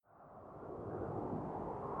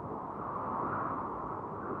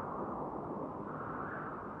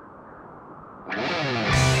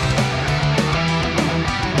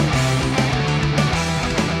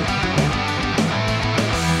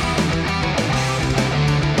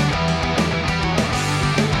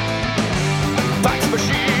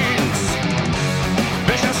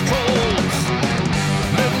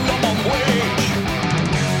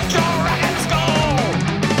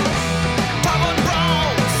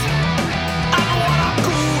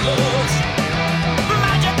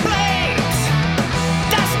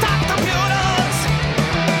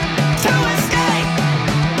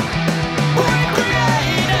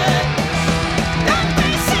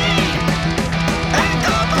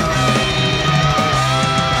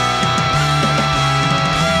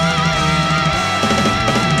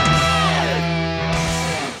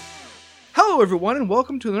everyone, and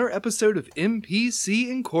welcome to another episode of MPC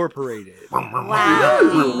Incorporated. Wow.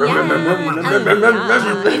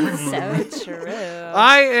 It's so true.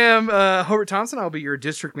 I am Hobart Thompson. I'll be your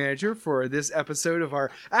district manager for this episode of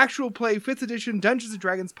our actual play 5th edition Dungeons &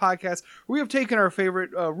 Dragons podcast, where we have taken our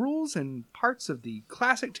favorite rules and parts of the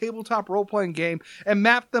classic tabletop role-playing game and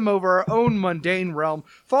mapped them over our own mundane realm,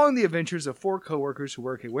 following the adventures of 4 coworkers who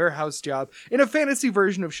work a warehouse job in a fantasy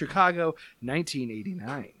version of Chicago,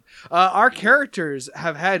 1989. Our characters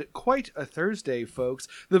have had quite a Thursday, folks.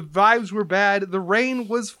 The vibes were bad, the rain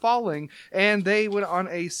was falling, and they went on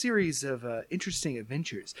a series of interesting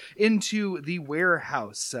adventures into the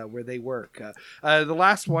warehouse where they work. The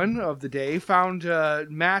last one of the day found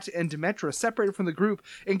Matt and Demetra separated from the group,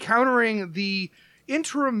 encountering the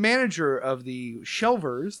interim manager of the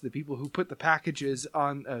shelvers, the people who put the packages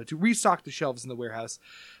on to restock the shelves in the warehouse,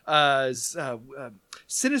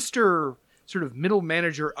 sinister sort of middle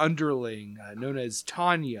manager underling known as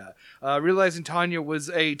Tanya. Realizing Tanya was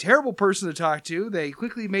a terrible person to talk to, they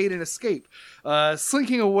quickly made an escape,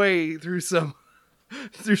 slinking away through some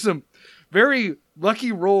very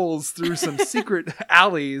lucky rolls through some secret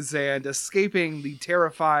alleys and escaping the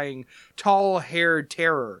terrifying tall-haired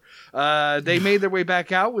terror. They made their way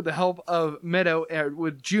back out with the help of Meadow,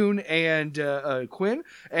 with June and Quinn,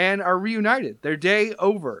 and are reunited. Their day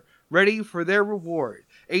over, ready for their reward.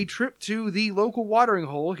 A trip to the local watering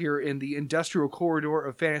hole here in the industrial corridor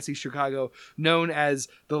of Fantasy Chicago, known as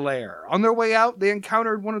The Lair. On their way out, they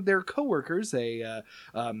encountered one of their coworkers, a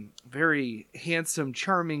very handsome,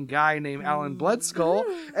 charming guy named Alan Bloodskull,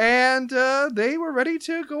 and they were ready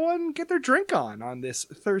to go and get their drink on this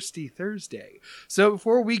thirsty Thursday. So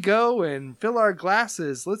before we go and fill our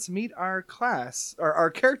glasses, let's meet our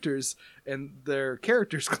characters and their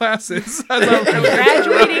characters' classes.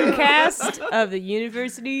 Graduating cast of the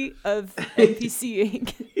University of NPC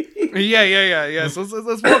Inc. Yeah. So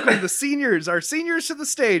let's welcome the seniors, our seniors to the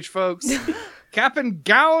stage, folks. Cap and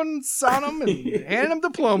gowns on them and handing them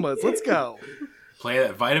diplomas. Let's go. Play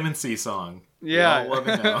that Vitamin C song. Yeah. We all love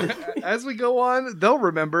it now. As we go on, they'll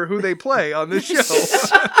remember who they play on this show.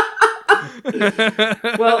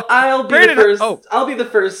 Well, I'll be the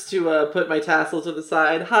first to put my tassel to the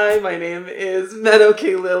side. Hi, my name is Meadow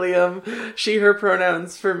K. Lilium. She, her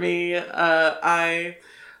pronouns for me. I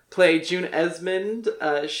play June Esmond.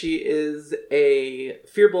 She is a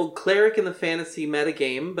Fearbold cleric in the fantasy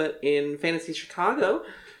metagame, but in Fantasy Chicago,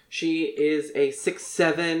 she is a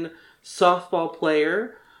 6'7" softball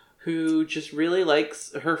player who just really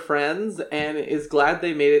likes her friends and is glad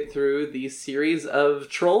they made it through the series of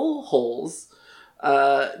troll holes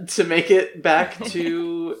to make it back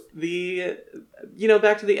to the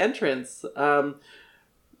entrance.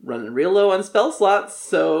 Running real low on spell slots,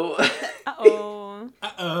 so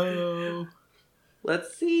Uh-oh.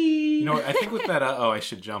 Let's see. You know what? I think with that, I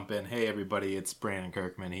should jump in. Hey, everybody, it's Brandon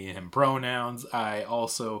Kirkman, he, him pronouns. I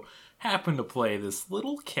also happen to play this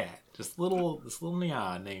little cat, this little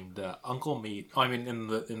neon named Uncle Meat. Oh, I mean, in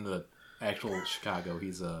the actual Chicago,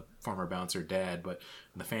 he's a former bouncer dad, but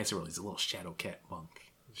in the fantasy world, he's a little shadow cat monk.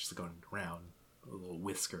 He's just going around with little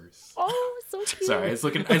whiskers. Oh, so cute. Sorry, I was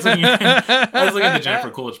looking at the Jennifer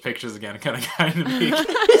Coolidge pictures again, kind of me.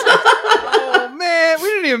 Oh man, we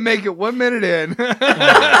didn't even make it 1 minute in.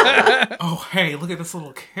 Oh, hey, look at this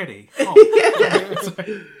little kitty. Oh,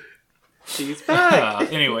 she's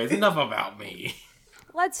back. Anyways, enough about me.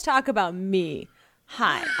 Let's talk about me.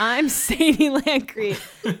 Hi, I'm Sadie Lancree.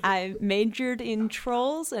 I majored in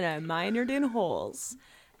trolls and I minored in holes.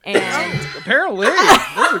 And apparently,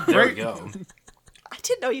 there we go. I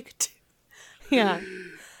didn't know you could do. Yeah.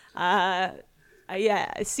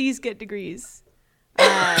 C's get degrees.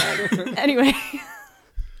 Anyway.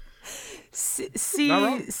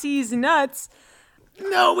 C's nuts.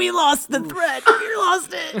 No, we lost the thread. We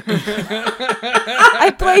lost it. I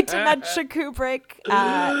played Demetra Kubrick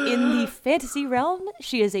in the fantasy realm.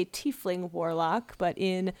 She is a tiefling warlock, but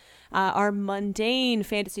in our mundane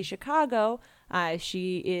Fantasy Chicago,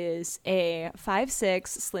 she is a 5'6",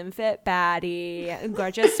 slim fit baddie,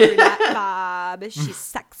 gorgeous brunette bob. She's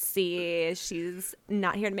sexy. She's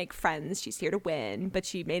not here to make friends. She's here to win, but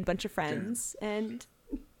she made a bunch of friends, and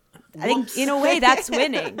I think in a way that's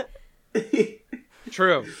winning.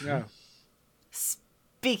 True. Yeah.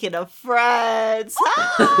 Speaking of friends,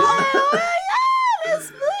 hi,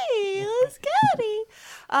 it's me, it's Katie.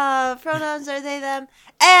 Pronouns are they, them.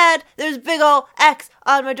 And there's a big ol' X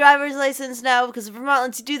on my driver's license now because Vermont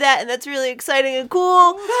lets you do that, and that's really exciting and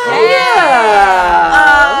cool.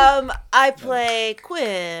 I play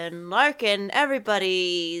Quinn Larkin,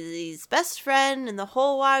 everybody's best friend in the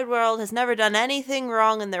whole wide world, has never done anything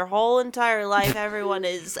wrong in their whole entire life. Everyone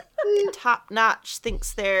is top notch,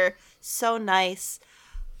 thinks they're so nice.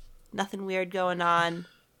 Nothing weird going on.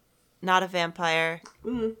 Not a vampire.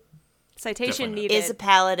 Citation needed. Is a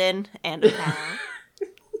paladin and a pal.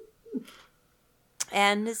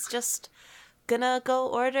 And is just gonna go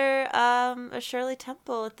order a Shirley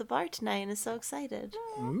Temple at the bar tonight and is so excited.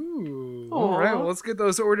 Ooh. All right, well, let's get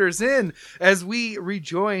those orders in as we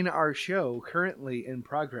rejoin our show currently in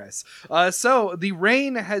progress. So the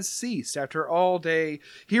rain has ceased after all day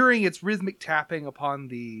hearing its rhythmic tapping upon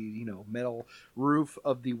the metal roof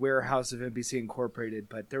of the warehouse of NBC Incorporated,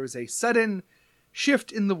 but there was a sudden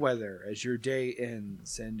shift in the weather as your day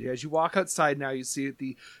ends, and as you walk outside now, you see that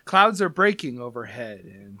the clouds are breaking overhead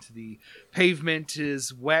and the pavement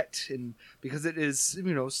is wet, and because it is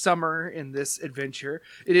summer in this adventure,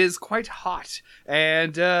 it is quite hot,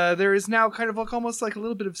 and there is now kind of almost like a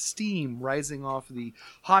little bit of steam rising off the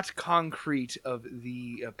hot concrete of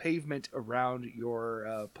the pavement around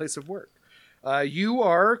your place of work. You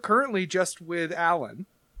are currently just with Alan.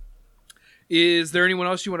 Is there anyone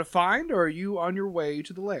else you want to find, or are you on your way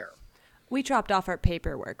to the lair? We dropped off our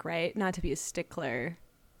paperwork, right? Not to be a stickler,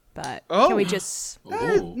 but can we just...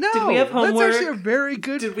 No, did we have homework? That's actually a very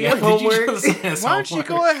good... Did we have homework? Why don't you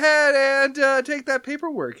go ahead and take that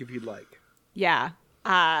paperwork if you'd like? Yeah.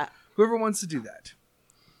 Whoever wants to do that.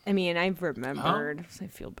 I mean, I've remembered. I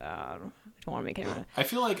feel bad. I don't want to make anyone... I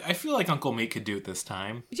feel like Uncle Meat could do it this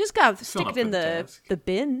time. You just gotta stick it in the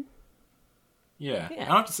bin. Yeah.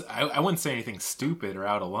 I wouldn't say anything stupid or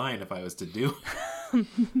out of line if I was to do.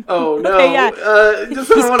 Oh no! Okay, yeah. Does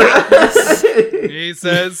someone want to? He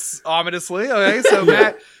says ominously. Okay, so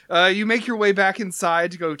Matt, you make your way back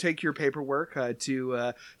inside to go take your paperwork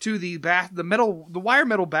to the wire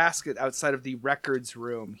metal basket outside of the records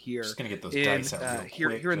room here. Just gonna get those dice out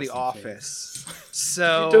here in the office.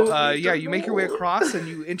 So you make your way across and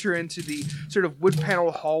you enter into the sort of wood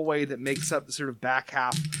panel hallway that makes up the sort of back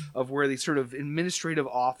half of where the sort of administrative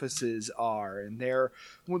offices are, and there,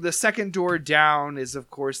 the second door down is of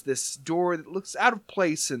course this door that looks out of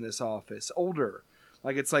place in this office, older,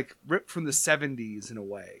 like it's like ripped from the 70s in a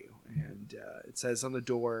way, and it says on the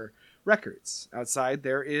door records. Outside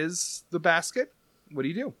there is the basket. What do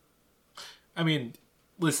you do? I mean,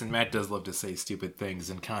 listen, Matt does love to say stupid things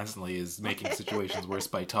and constantly is making situations worse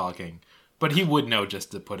by talking. But he would know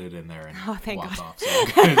just to put it in there and walk off. So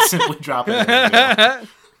I'm going to simply drop it in and go.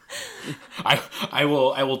 I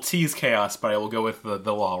will tease chaos, but I will go with the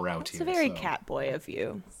law route here. It's a very cat boy of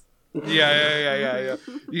you. Yeah.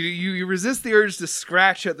 You resist the urge to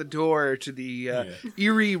scratch at the door to the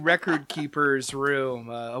eerie record keeper's room.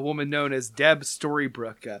 A woman known as Deb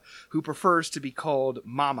Storybrook, who prefers to be called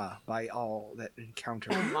Mama by all that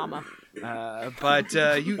encounter her. Mama. But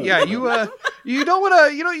you don't want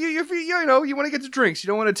to. You want to get to drinks. You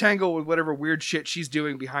don't want to tangle with whatever weird shit she's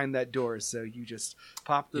doing behind that door. So you just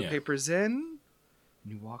pop the papers in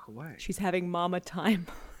and you walk away. She's having mama time.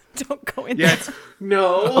 Don't go in there.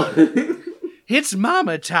 No. It's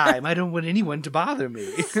mama time. I don't want anyone to bother me.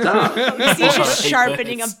 Stop. You see she's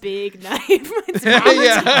sharpening a big knife. It's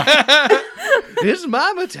mama time. It's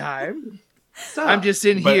mama time. Stop. I'm just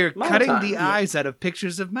in here cutting time, the eyes out of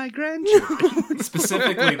pictures of my grandchildren.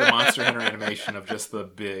 Specifically the Monster Hunter animation of just the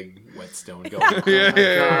big whetstone going.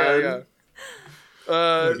 Yeah.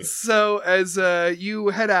 So as you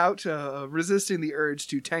head out, resisting the urge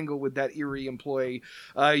to tangle with that eerie employee,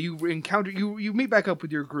 you meet back up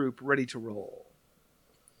with your group, ready to roll.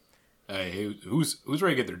 Hey, who's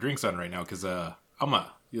ready to get their drinks on right now? Because I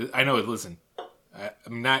know. Listen,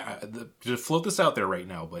 I'm not just float this out there right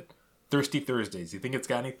now, but Thirsty Thursdays. You think it's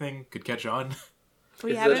got anything could catch on?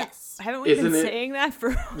 Haven't we been saying that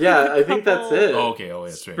for? Yeah, I think that's it. Oh, okay. Oh,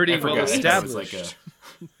 that's right. Pretty well established.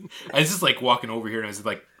 I was just like walking over here and I was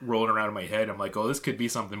like rolling around in my head. I'm like, oh, this could be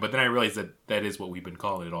something. But then I realized that is what we've been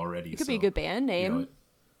calling it already. It could be a good band name.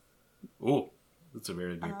 Oh, that's a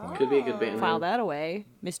very good point. Could be a good band name. File that away,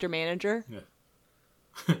 Mr. Manager. Yeah.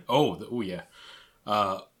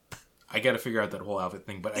 yeah. I got to figure out that whole outfit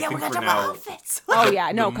thing. But I think for now. Oh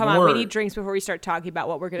yeah, no, come on. We need drinks before we start talking about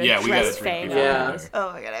what we're gonna dress Faye. Yeah.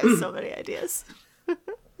 Oh my god, I have so many ideas.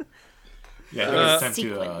 Yeah, I think it's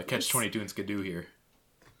time to catch 22 and Skidoo here.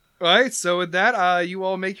 All right, so with that, you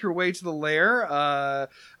all make your way to the lair.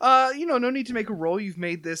 No need to make a roll. You've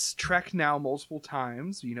made this trek now multiple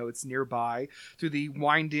times. You know, it's nearby through the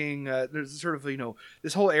winding, there's sort of,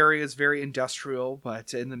 this whole area is very industrial,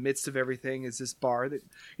 but in the midst of everything is this bar that,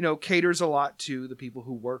 caters a lot to the people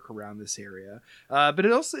who work around this area. But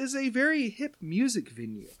it also is a very hip music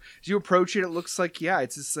venue. As you approach it, it looks like,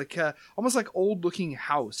 it's this like, almost like old looking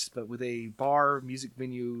house, but with a bar music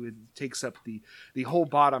venue. It takes up the whole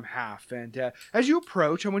bottom half. And as you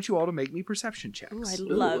approach, I want you all to make me perception checks. Ooh, I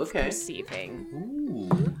love perceiving. Ooh,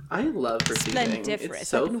 I love perceiving. Splendiferous. It's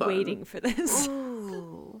so I've been fun. waiting for this.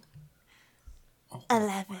 Ooh.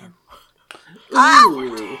 11. Ooh.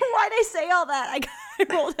 Why'd I say all that? I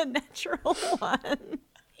rolled a natural 1.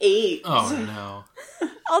 8. Oh no.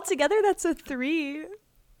 Altogether, that's a 3.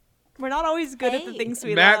 We're not always good at the things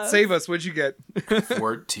we Matt, love. save us. What'd you get?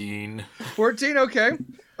 14. 14, okay.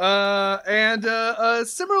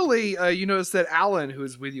 Similarly, you notice that Alan,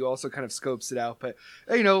 who's with you, also kind of scopes it out. But,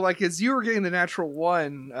 as you were getting the natural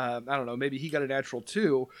 1, I don't know, maybe he got a natural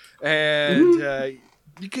 2. And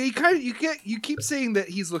you keep saying that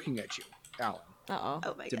he's looking at you, Alan. Uh-oh.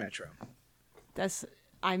 Oh my god. Demetro.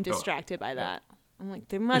 I'm distracted by that. I'm like,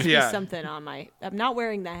 there must be something on I'm not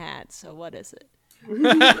wearing the hat, so what is it?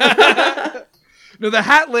 No, the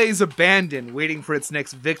hat lays abandoned, waiting for its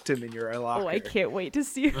next victim in your locker. Oh, I can't wait to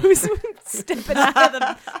see who's stepping out of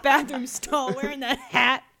the bathroom stall wearing that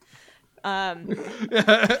hat. I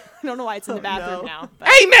don't know why it's in the bathroom now. But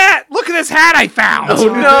Hey, Matt! Look at this hat I found!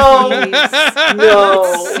 Oh no!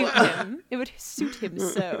 it would suit him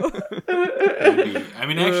so. I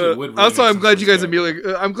mean, actually, it would. Really Also, make I'm some glad you guys sense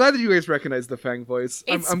immediately. I'm glad that you guys recognize the Fang voice.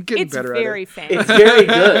 I'm getting better at it. It's very fancy. It's very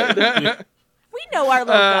good. We know our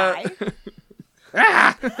little guy.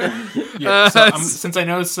 Yeah, so since I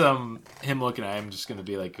noticed him looking at, I'm just gonna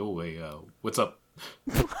be like, "Oh wait, what's up?"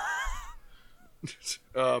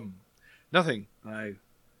 Nothing.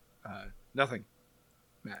 Nothing.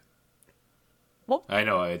 Matt. I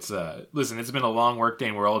know it's listen. It's been a long work day,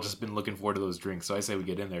 and we're all just been looking forward to those drinks. So I say we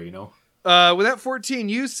get in there. With that 14,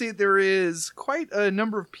 you see there is quite a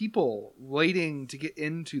number of people waiting to get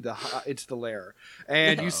into the lair,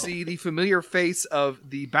 and you see the familiar face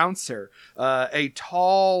of the bouncer, a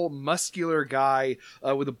tall, muscular guy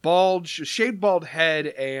with a shaved bald head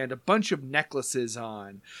and a bunch of necklaces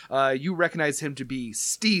on. You recognize him to be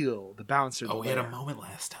Steele, the bouncer. Oh, we had a moment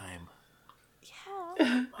last time.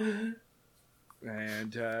 Yeah.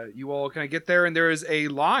 And you all kind of get there, and there is a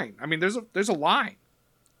line. I mean, there's a line.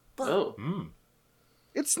 Oh.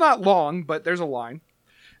 It's not long, but there's a line.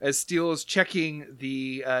 As Steele is checking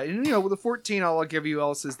the, with the 14, all I'll give you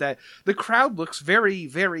else is that the crowd looks very,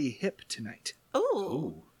 very hip tonight.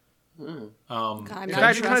 Ooh. Ooh. God, In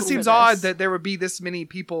fact, it kind of seems odd that there would be this many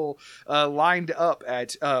people lined up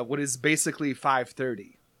at what is basically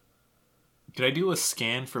 5:30. Could I do a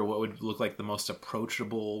scan for what would look like the most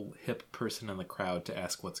approachable hip person in the crowd to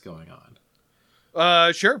ask what's going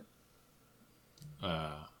on? Sure.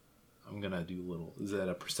 I'm gonna do a little. Is that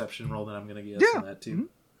a perception roll that I'm gonna guess Yeah. on that too?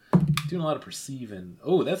 Doing a lot of perceiving.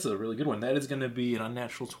 Oh, that's a really good one. That is gonna be an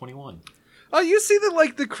unnatural 21. Oh, you see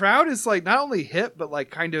that the crowd is not only hip but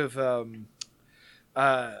kind of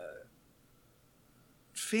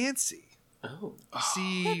fancy. Oh. You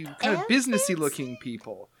see kind of and businessy fancy? looking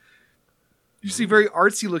people. You see very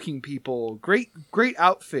artsy looking people. Great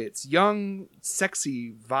outfits. Young,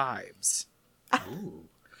 sexy vibes. Ooh.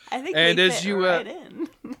 I think And we as fit you, right in.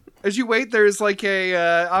 As you wait, there's I'm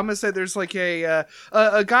gonna say there's a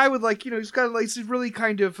guy with he's got he's really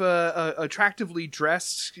kind of attractively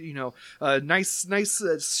dressed, nice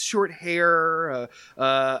short hair.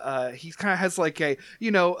 He kind of has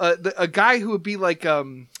a guy who would be a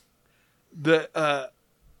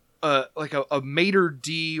maitre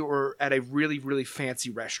d' or at a really, really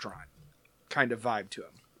fancy restaurant kind of vibe to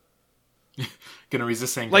him. Gonna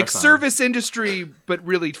resist saying Service industry, but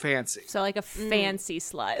really fancy. So like a fancy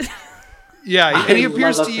slut. Yeah, and he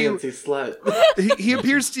appears love to a you. fancy slut. He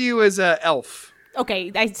appears to you as an elf.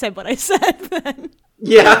 Okay, I said what I said then.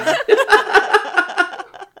 Yeah.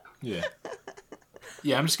 Yeah.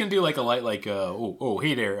 Yeah, I'm just gonna do a light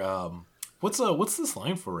hey there. What's this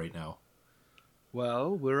line for right now?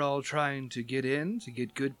 Well, we're all trying to get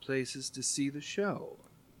good places to see the show.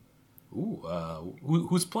 Ooh,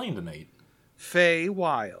 who's playing tonight? Faye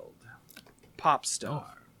Wild, pop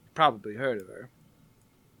star. Probably heard of her.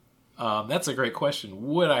 That's a great question.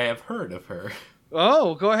 Would I have heard of her?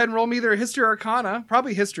 Oh, go ahead and roll me either history or arcana.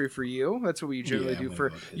 Probably history for you. That's what we generally do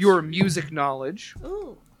for your music knowledge.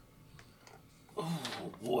 Ooh. Oh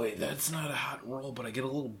boy, that's not a hot roll, but I get a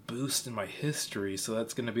little boost in my history, so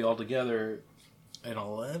that's going to be altogether An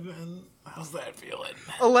 11? How's that feeling?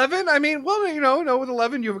 11? I mean, well, no, with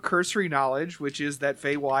 11 you have a cursory knowledge, which is that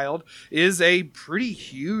Feywild is a pretty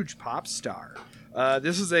huge pop star.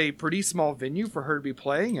 This is a pretty small venue for her to be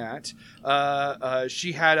playing at.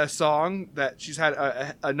 She had a song that she's had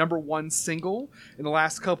a number one single in the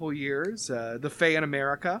last couple of years, The Fae in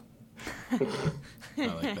America. I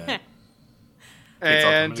like that.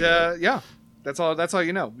 And yeah, that's all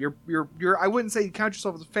you know. You're I wouldn't say you count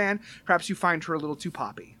yourself as a fan. Perhaps you find her a little too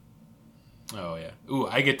poppy. Oh yeah. Ooh,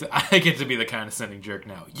 I get to be the condescending jerk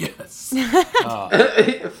now. Yes.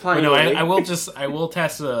 Finally. No, I will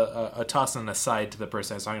toss a toss an aside to the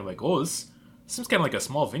person I was talking, like, oh, this seems kind of like a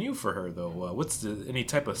small venue for her though. What's any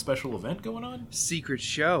type of special event going on? Secret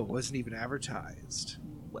show wasn't even advertised.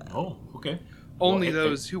 Oh, okay. Only Well,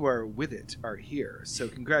 those who are with it are here. So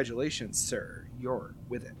congratulations, sir. You're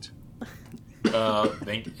with it.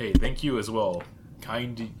 Thank you as well,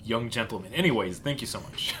 kind young gentleman. Anyways, thank you so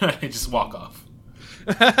much. I just walk off.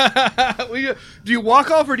 Do you walk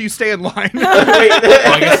off or do you stay in line?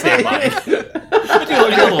 I guess stay in line. I do a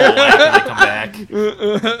little laugh when I come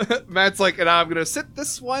back. Matt's like, and I'm gonna sit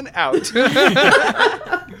this one out.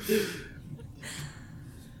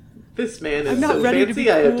 This man is not so ready to fancy,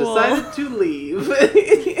 be I have cool. decided to leave.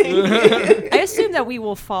 I assume that we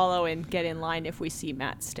will follow and get in line if we see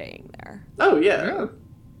Matt staying there. Oh, yeah.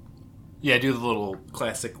 Yeah, do the little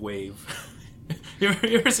classic wave. you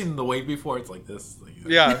ever seen the wave before? It's like this.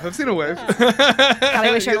 Yeah, I've seen a wave. God, I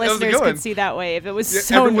wish our That was a listeners good one. could see that wave. It was Yeah,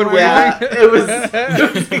 so everyone normal. Yeah, it was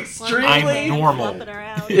extremely... I'm normal. Flipping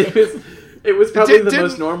around. It was probably the didn't-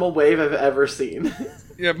 most normal wave I've ever seen.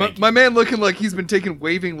 Yeah, my man looking like he's been taking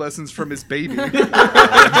waving lessons from his baby.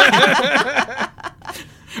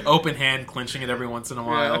 Open hand, clenching it every once in a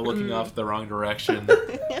while, looking off the wrong direction.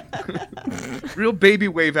 Real baby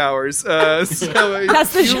wave hours. So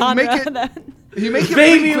That's the you genre. Make it, that- you make it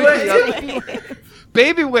Baby pretty quickly. wave!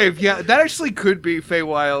 Baby wave, yeah, that actually could be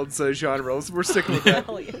Feywild's genre. So we're sticking with that.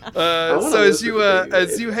 Hell yeah. wanna So as listen you to Baby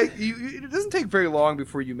as you it doesn't take very long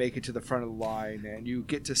before you make it to the front of the line and you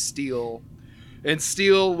get to Steel, and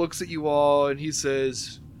Steel looks at you all and he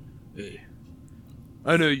says, "Hey,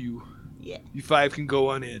 I know you. Yeah. You five can go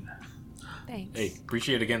on in." Thanks. Hey,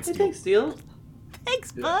 appreciate it again, Hey, Steve. thanks, Steel.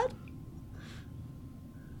 Thanks, bud.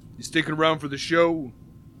 You sticking around for the show?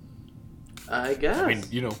 I guess. I mean,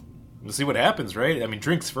 we'll see what happens, right? I mean,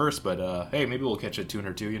 drinks first, but hey, maybe we'll catch a tune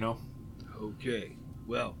or two, Okay.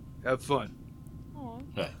 Well, have fun.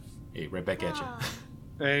 Hey, right back at you.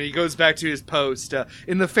 And he goes back to his post.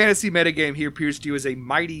 In the fantasy metagame, he appears to you as a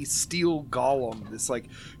mighty steel golem, this like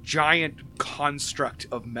giant construct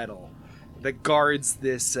of metal that guards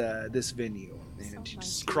this venue. And he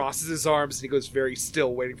just crosses his arms and he goes very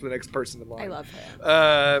still, waiting for the next person in line. I love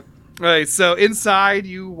him. Right, so inside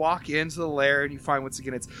you walk into the lair and you find once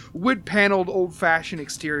again its wood-paneled, old-fashioned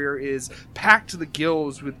exterior is packed to the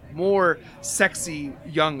gills with more sexy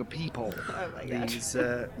young people. Oh my god. These,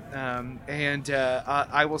 I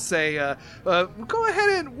will say, go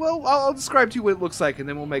ahead and I'll describe to you what it looks like, and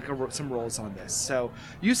then we'll make some rolls on this. So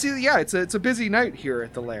you see, yeah, it's a busy night here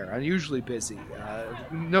at the lair, unusually busy.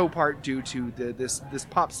 No part due to this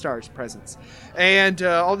pop star's presence, and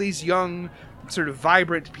all these young, sort of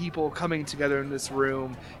vibrant people coming together in this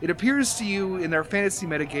room. It appears to you in their fantasy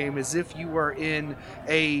metagame as if you are in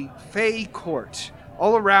a Fey court.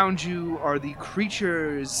 All around you are the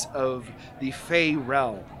creatures of the Fey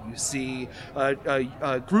realm. You see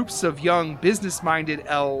groups of young, business-minded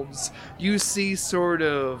elves. You see sort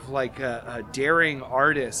of like daring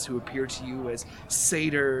artists who appear to you as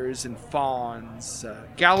satyrs and fauns,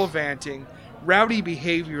 gallivanting. Rowdy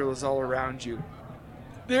behavior is all around you.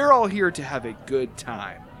 They're all here to have a good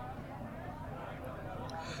time.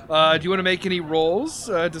 Do you want to make any rolls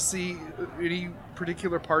to see any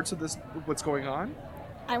particular parts of this, what's going on?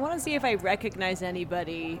 I want to see if I recognize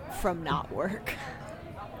anybody from not work.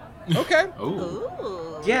 Okay.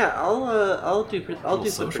 Oh, Ooh. Yeah, I'll do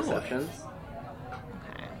some social life. perceptions.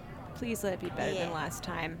 Okay. Please let it be better Yeah. than last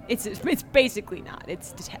time. It's basically not.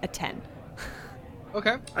 It's a 10.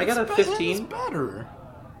 Okay. I got a That's 15. better.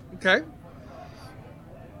 Okay.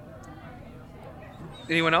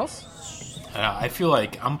 Anyone else? I feel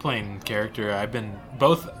like I'm playing character. I've been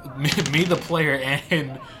both me the player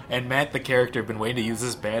and Matt the character have been waiting to use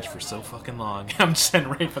this badge for so fucking long. I'm just heading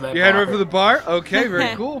right for that. You're heading bar. right for the bar? Okay,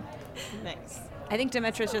 very cool. Nice. I think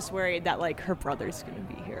Demetra's just worried that like her brother's gonna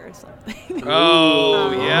be here or something.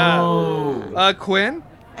 Oh, yeah. Oh. Quinn,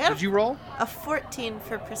 I got did you roll? a 14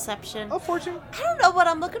 for perception. Oh, fortune. I don't know what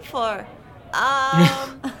I'm looking for. I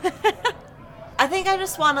think I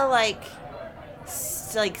just want to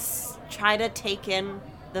try to take in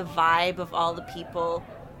the vibe of all the people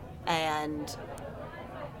and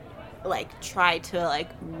like try to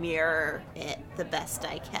like mirror it the best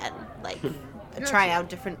I can. Like try out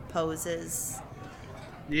different poses.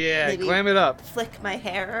 Yeah, Maybe glam it up. Flick my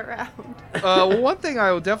hair around. Well, one thing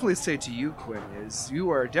I will definitely say to you, Quinn, is you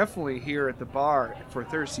are definitely here at the bar for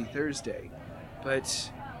Thirsty Thursday, but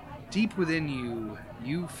deep within you,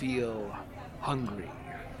 you feel hungry.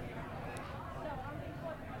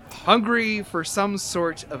 Hungry for some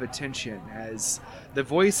sort of attention, as the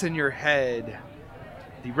voice in your head,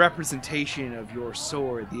 the representation of your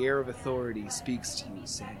sword, the air of authority, speaks to you,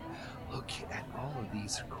 saying, "Look at all of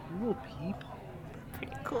these cool people."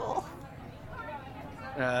 Pretty cool.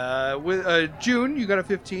 With June, you got a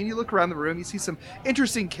 15. You look around the room, you see some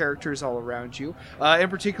interesting characters all around you. In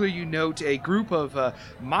particular, you note a group of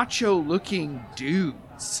macho-looking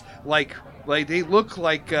dudes, like they look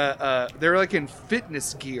like they're like in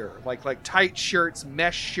fitness gear, like tight shirts,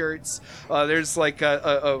 mesh shirts. There's like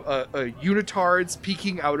a unitards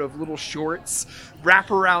peeking out of little shorts,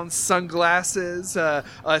 wraparound sunglasses.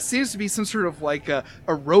 Seems to be some sort of like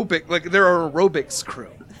aerobic, like they're an aerobics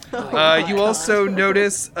crew. You also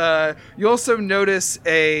notice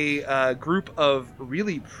a group of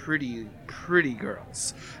really pretty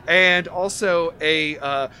girls, and also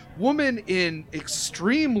a woman in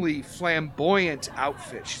extremely flamboyant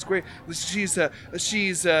outfit. She's great. She's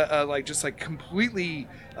like just like completely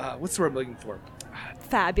what's the word I'm looking for?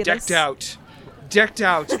 Fabulous. Decked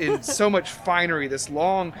out in so much finery. This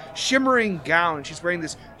long shimmering gown. She's wearing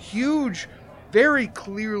this huge, very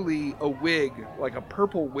clearly a wig, like a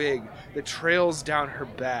purple wig that trails down her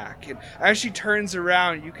back. And as she turns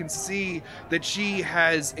around, you can see that she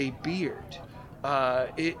has a beard.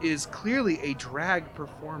 It is clearly a drag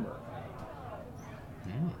performer.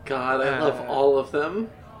 God, I love all of them.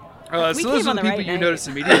 So We those came are on the the people right you night. notice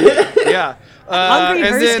immediately. Yeah. Hungry and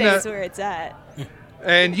Thursday then, is where it's at.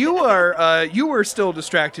 and you are still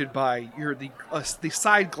distracted by the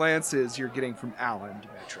side glances you're getting from Alan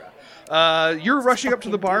Demetra. You're rushing up to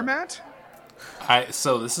the bar, Matt?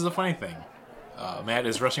 So this is a funny thing. Matt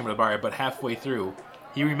is rushing to the bar, but halfway through,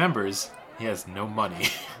 he remembers he has no money.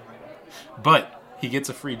 But he gets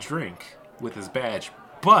a free drink with his badge.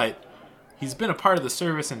 But he's been a part of the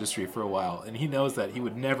service industry for a while, and he knows that he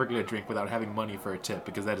would never get a drink without having money for a tip,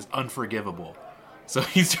 because that is unforgivable. So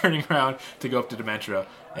he's turning around to go up to Demetra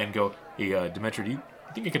and go, "Hey, Demetra, do you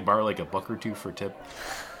think I could borrow like $1 or $2 for a tip?"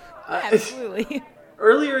 Absolutely.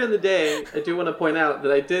 Earlier in the day, I do want to point out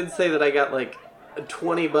that I did say that I got like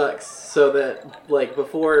 $20, so that like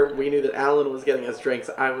before we knew that Alan was getting us drinks,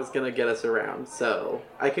 I was gonna get us around. So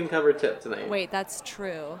I can cover tip tonight. Wait, that's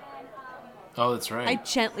true. Oh, that's right. I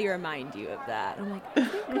gently remind you of that. I'm like, I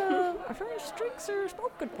think our first drinks are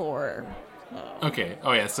spoken for. Okay.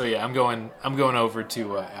 Oh yeah. So yeah, I'm going over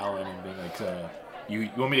to Alan and being like, "You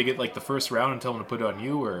want me to get like the first round and tell him to put it on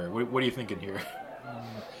you, or what are you thinking here?"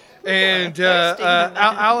 And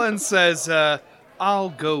Alan says, "I'll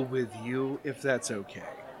go with you if that's okay."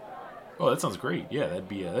 Oh, that sounds great. Yeah,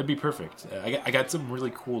 that'd be perfect. I got something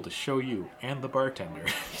really cool to show you and the bartender.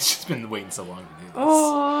 He's just been waiting so long to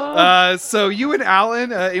do this. So you and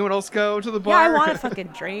Alan, anyone else go to the bar? Yeah, I want a fucking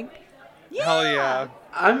drink. Hell yeah.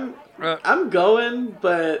 I'm going,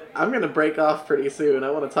 but I'm gonna break off pretty soon.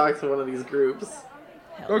 I want to talk to one of these groups.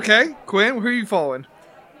 Okay, Quinn, who are you following?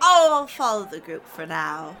 I'll follow the group for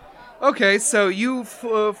now. Okay, so you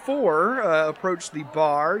four approach the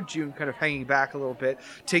bar, June kind of hanging back a little bit,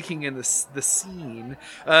 taking in the scene.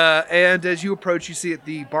 And as you approach, you see that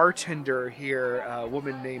the bartender here, a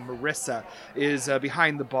woman named Marissa, is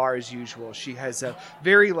behind the bar as usual. She has a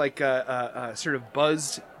very sort of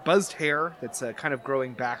buzzed hair that's kind of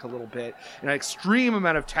growing back a little bit, and an extreme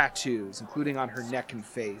amount of tattoos, including on her neck and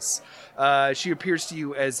face. She appears to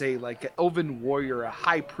you as a elven warrior, a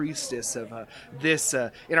high priestess of this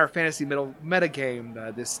in our fantasy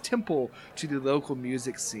metagame, this temple to the local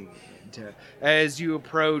music scene. And as you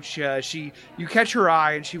approach, you catch her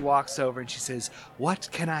eye, and she walks over and she says, "What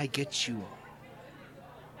can I get you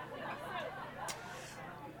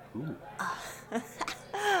all?" Ooh.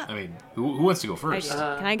 I mean, who wants to go I first? do.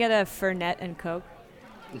 Can I get a Fernet and Coke?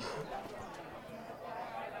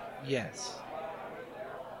 Yes.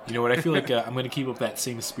 You know what? I feel like I'm going to keep up that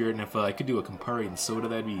same spirit, and if I could do a Campari and soda,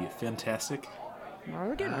 that'd be fantastic. Oh,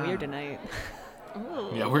 we're getting weird tonight.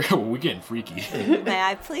 Ooh. Yeah, we're getting freaky. May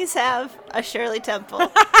I please have a Shirley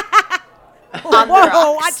Temple?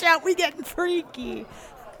 Whoa, watch out, we getting freaky.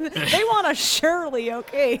 They want a Shirley,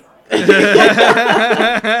 okay?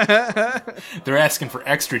 They're asking for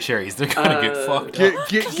extra cherries. They're gonna get fucked up.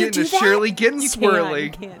 Getting a Shirley, getting swirly. You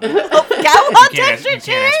can't. I want You extra can't ask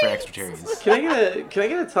for cherries. extra cherries. Can I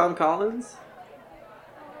get a Tom Collins?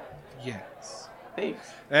 Yes. Thanks.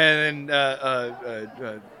 And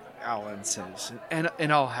then Alan says, and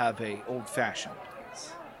I'll have a old fashioned,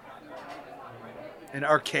 please. An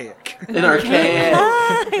archaic. An archaic.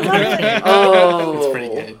 I love it. Oh, It's pretty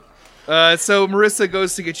good. So Marissa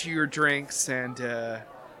goes to get you your drinks, and a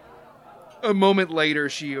moment later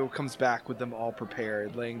she comes back with them all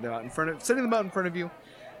prepared, setting them out in front of you.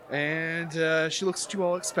 And she looks at you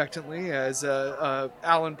all expectantly as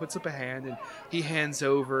Alan puts up a hand and he hands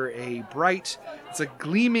over it's a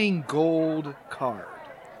gleaming gold card.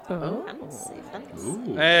 Oh. Fancy.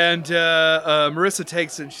 Ooh. And Marissa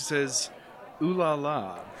takes it and she says, "Ooh la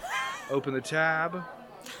la." Open the tab.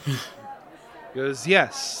 Goes,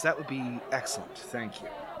 "Yes, that would be excellent. Thank you."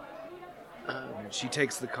 And she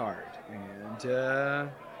takes the card. And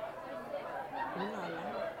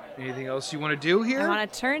anything else you want to do here? I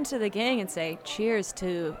want to turn to the gang and say, cheers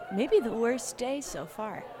to maybe the worst day so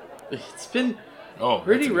far. It's been Oh,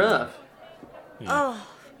 pretty that's a good rough. thing. Oh,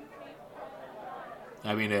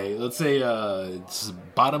 I mean, let's say it's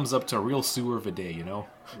bottoms up to a real sewer of a day, you know?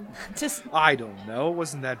 Just I don't know.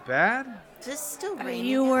 Wasn't that bad? just still raining.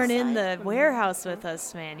 you weren't in outside. the warehouse with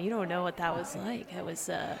us, man. You don't know what that was like. It was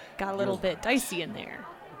got a little bit dicey in there.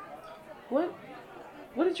 What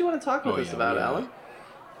did you want to talk with us about, Alan?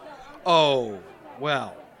 Oh,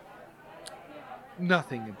 well.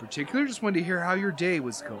 Nothing in particular. Just wanted to hear how your day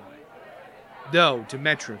was going. No,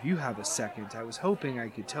 Demetra, if you have a second, I was hoping I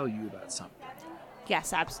could tell you about something.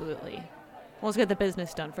 Yes, absolutely. Well, let's get the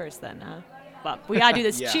business done first, then, huh? But we gotta do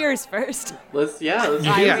this. Yeah. Cheers first. Let's do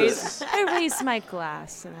Yes. this. I raise my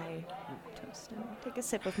glass and I toast and take a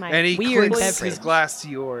sip of my And he weird clinks beverage. his glass to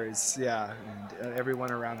yours. Yeah, and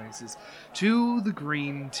everyone around him says, "To the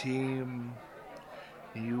green team,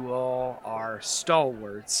 you all are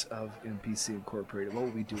stalwarts of NPC Incorporated. What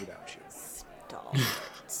would we do without you?"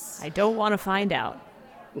 I don't want to find out.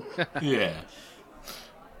 Yeah.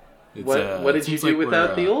 It's, What did you seems do like without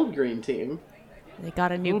we're, the old green team? They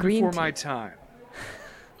got a A new little green before team. my time.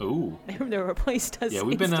 Ooh. They replaced us. Yeah,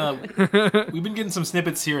 we've been instantly. we've been getting some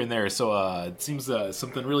snippets here and there, so it seems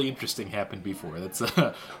something really interesting happened before. That's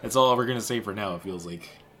all we're gonna say for now. It feels like.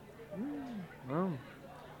 Well,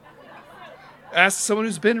 ask someone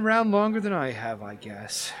who's been around longer than I have, I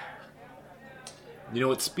guess. You know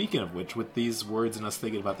what? Speaking of which, with these words and us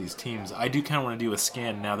thinking about these teams, I do kind of want to do a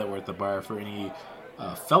scan now that we're at the bar for any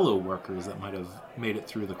fellow workers that might have made it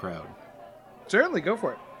through the crowd. Certainly, go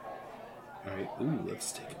for it. All right. Ooh,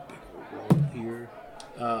 let's take a big old roll here.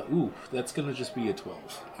 Ooh, that's gonna just be a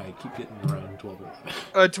 12. I keep getting around 12 or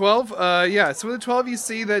 11. 12, yeah. So with a 12, you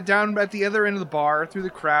see that down at the other end of the bar, through the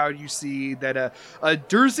crowd, you see that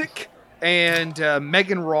Durzik and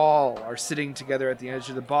Megan Rawl are sitting together at the edge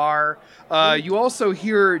of the bar. You also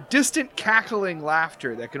hear distant cackling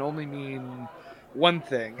laughter that can only mean one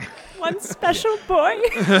thing. One special boy.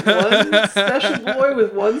 One special boy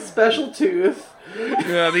with one special tooth.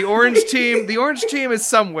 Yeah, the orange team. The orange team is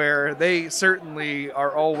somewhere. They certainly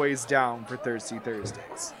are always down for Thirsty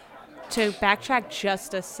Thursdays. To backtrack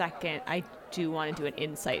just a second, I do want to do an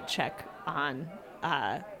insight check on.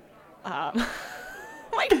 Oh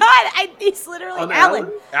my god! He's literally On Alan.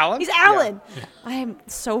 Alan? Alan? He's Alan. I am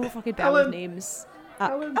so fucking bad with Alan. names.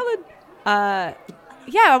 Alan.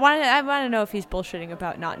 Yeah, I want to know if he's bullshitting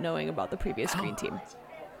about not knowing about the previous green team.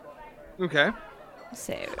 Okay.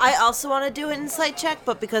 So I also want to do an insight check,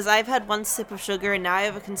 but because I've had one sip of sugar and now I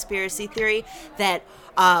have a conspiracy theory that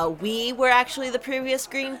we were actually the previous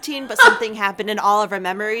green team, but something happened and all of our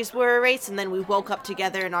memories were erased, and then we woke up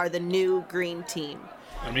together and are the new green team.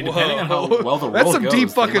 I mean, depending on how Whoa. well the roll That's some goes, deep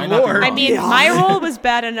they fucking might not be lore. wrong. I mean, Yeah. my role was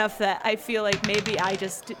bad enough that I feel like maybe I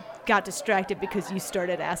just got distracted because you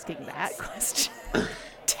started asking that question.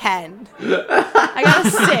 10. I got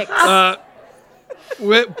a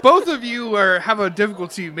 6. Both of you have a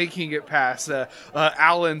difficulty making it past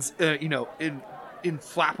Alan's,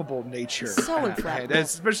 inflappable nature. So And inflappable.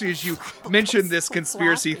 especially as you mentioned this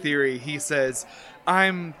conspiracy theory, he says,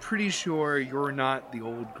 "I'm pretty sure you're not the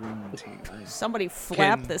old green team. Somebody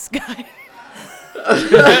flap Can- this guy.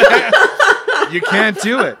 You can't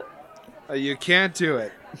do it. You can't do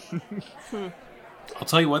it." I'll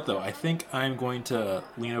tell you what, though. I think I'm going to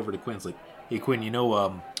lean over to Quinn. It's like, hey, Quinn,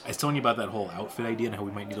 I was telling you about that whole outfit idea and how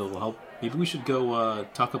we might need a little help. Maybe we should go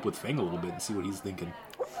talk up with Fang a little bit and see what he's thinking.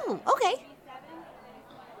 Okay.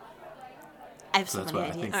 I have So so that's many what I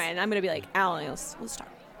ideas. think. All right, and I'm gonna be like, Alan, let's start.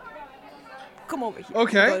 come over here.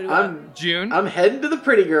 Okay. Go to, June. I'm heading to the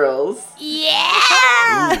pretty girls.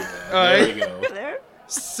 Yeah. There you go. There.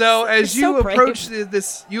 So as You're you so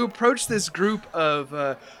approach this group of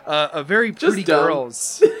very pretty dumb.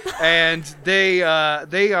 girls, and they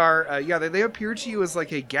appear to you as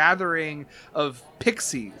like a gathering of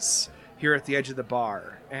pixies here at the edge of the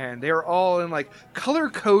bar, and they are all in like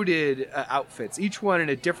color-coded outfits, each one in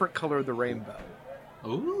a different color of the rainbow.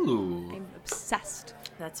 Ooh. I'm obsessed.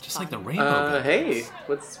 That's Just fun. like the rainbow. guys. Hey,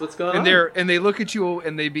 what's going And on? they look at you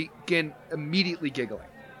and they begin immediately giggling.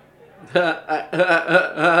 What's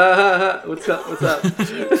up?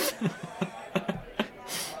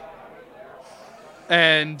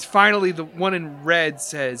 And finally, the one in red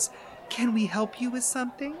says, "Can we help you with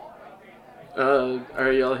something?"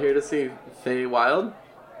 Are y'all here to see Faye Wild?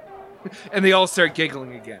 And they all start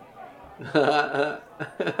giggling again.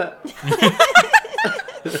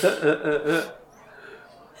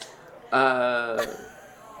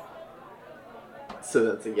 So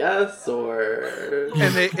that's a yes, or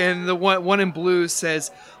And the one in blue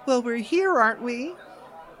says, "Well, we're here, aren't we?"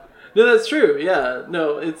 no? That's true. Yeah,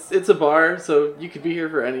 no, it's a bar, so you could be here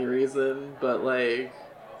for any reason. But like,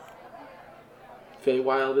 Faye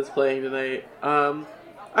Wild is playing tonight. I'm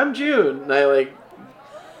June, and I like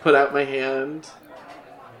put out my hand.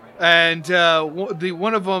 And the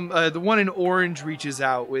one in orange reaches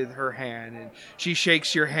out with her hand, and she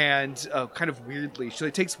shakes your hand kind of weirdly. She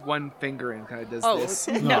like, takes one finger and kind of does this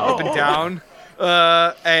no. up and down.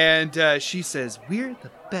 And she says, "We're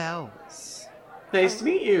the Bells." Nice to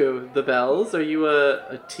meet you, the Bells. Are you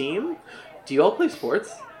a team? Do you all play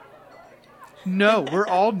sports? No, we're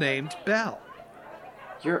all named Bell.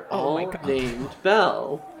 You're Oh my all God. named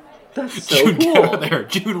Bell. That's so June, get out cool. of there.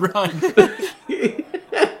 June, run.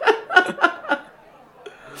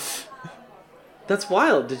 That's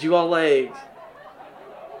wild. Did you all like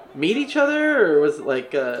meet each other, or was it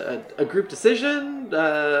like a group decision?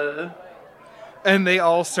 And they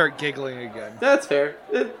all start giggling again. That's fair.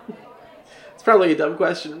 It's probably a dumb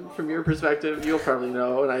question from your perspective. You'll probably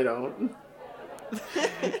know, and I don't.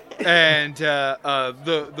 And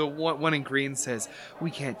the one in green says,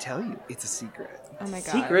 "We can't tell you. It's a secret." Oh my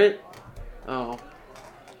god. Secret? Oh.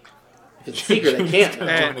 If it's a secret, I can't.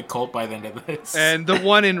 Gonna join the cult by the end of this. And the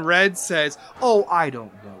one in red says, "Oh, I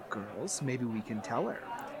don't know, girls. Maybe we can tell her."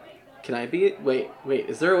 Can I be? Wait.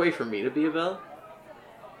 Is there a way for me to be a Bell?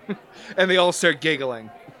 And they all start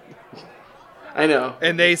giggling. I know.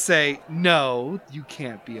 And they say, "No, you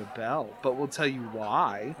can't be a Bell, but we'll tell you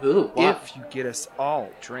why Ooh, why? if you get us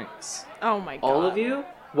all drinks." Oh my god. All of you?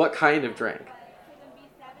 What kind of drink?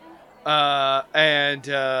 And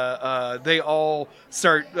they all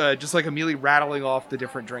start just like immediately rattling off the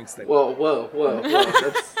different drinks they want. Whoa.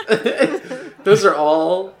 That's those are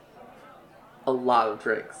all a lot of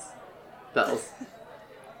drinks. Bells.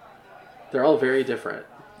 They're all very different.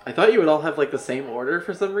 I thought you would all have like the same order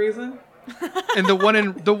for some reason. And the one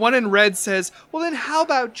in red says, "Well, then how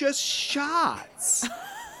about just shots?"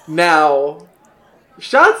 Now,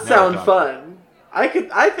 shots Now sound we're fun.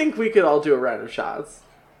 I think we could all do a round of shots.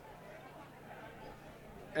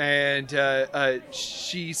 And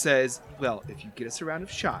she says, "Well, if you get us a round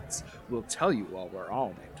of shots, we'll tell you while we're all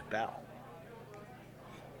named Bell."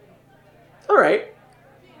 All right.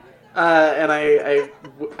 And I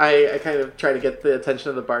kind of try to get the attention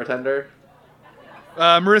of the bartender.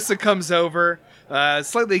 Marissa comes over,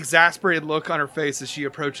 slightly exasperated look on her face as she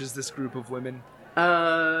approaches this group of women.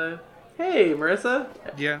 Hey, Marissa,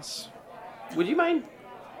 Yes. would you mind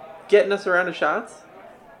getting us a round of shots?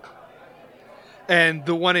 And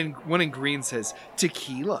the one in green says,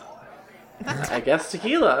 "Tequila." I guess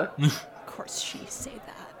tequila. Of course she say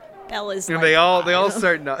that. Belle is And like, they all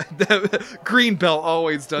start not. Green Bell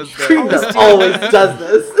always does that. Greenbelt always does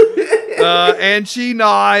this. And she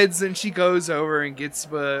nods and she goes over and gets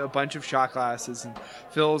a bunch of shot glasses and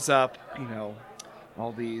fills up,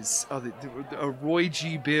 all these, a Roy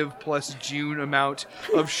G. Biv plus June amount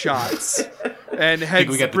of shots. And I think heads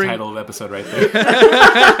we got the title of the episode right there.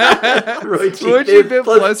 Roy G. Roy G. Biv Biv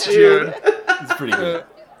plus plus June. It's pretty good.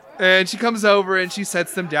 And she comes over and she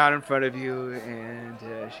sets them down in front of you, and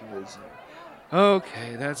she goes,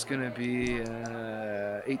 "Okay, that's gonna be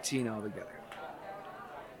 18 altogether."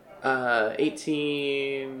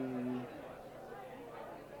 18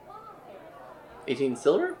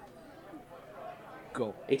 silver?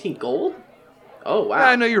 Gold. 18 gold? Oh, wow.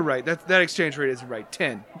 I know you're right. That exchange rate isn't right.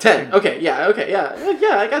 10. 10. Okay, yeah,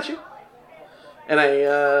 I got you. And I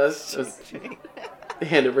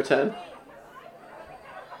hand over 10.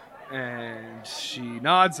 And she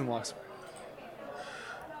nods and walks away.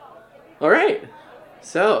 All right.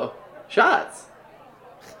 So, shots.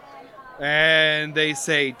 And they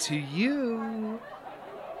say, to you.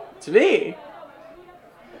 To me.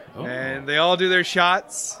 Oh. And they all do their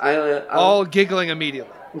shots, I'll- all giggling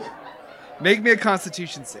immediately. Make me a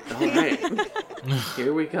Constitution save. All right.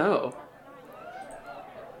 Here we go.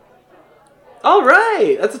 All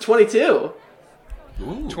right. That's a 22.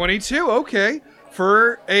 Ooh. 22, okay.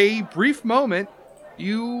 For a brief moment,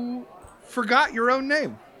 you forgot your own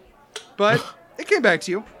name. But it came back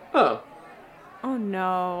to you. Oh. Oh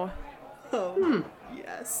no. Oh,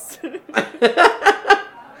 yes.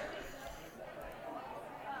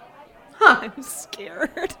 I'm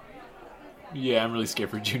scared. Yeah, I'm really scared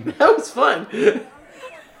for June. That was fun.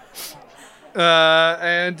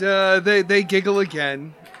 And they giggle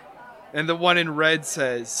again. And the one in red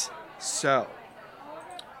says, so,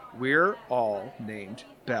 we're all named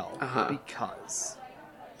Belle because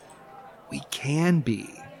we can be.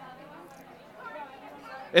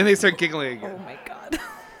 And they start giggling Oh again. my god.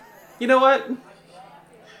 You know what?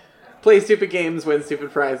 Play stupid games, win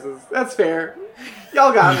stupid prizes. That's fair.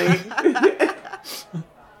 Y'all got me.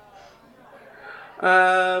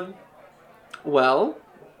 Well,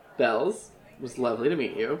 Bells, it was lovely to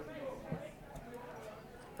meet you.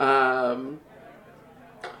 I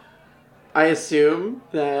assume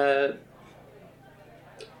that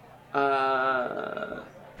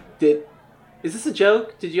is this a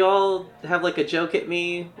joke? Did you all have like a joke at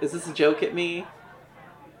me? Is this a joke at me?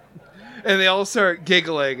 And they all start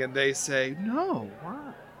giggling and they say, no,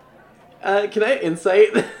 why? Can I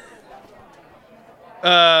insight?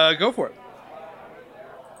 Go for it.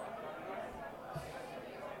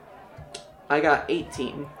 I got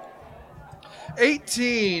 18.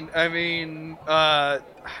 18. I mean,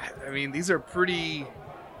 these are pretty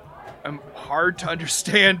hard to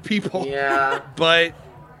understand people. Yeah. But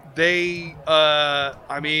they,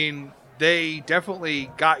 they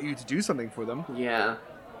definitely got you to do something for them. Yeah.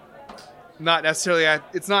 Not necessarily.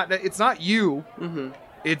 It's not you. Mm-hmm.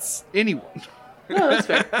 It's anyone. No, that's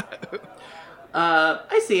fair.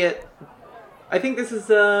 I see it. I think this is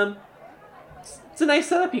it's a nice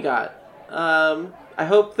setup you got. I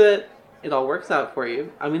hope that it all works out for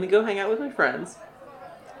you. I'm gonna go hang out with my friends,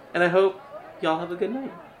 and I hope y'all have a good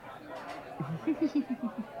night.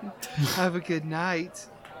 Have a good night.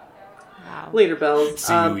 Wow. Later, Bells.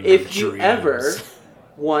 See you in If your you dreams. ever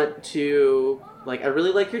want to, I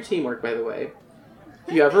really like your teamwork, by the way.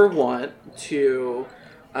 If you ever want to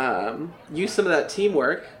use some of that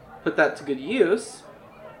teamwork, put that to good use,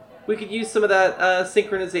 we could use some of that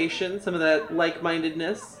synchronization, some of that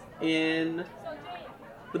like-mindedness in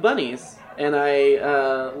the bunnies. And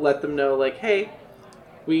I let them know, hey,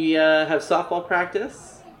 we have softball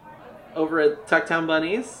practice over at Tucktown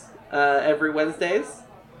Bunnies every Wednesdays.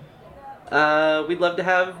 We'd love to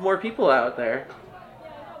have more people out there.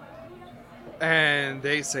 And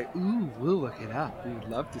they say, ooh, we'll look it up. We'd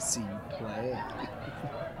love to see you play.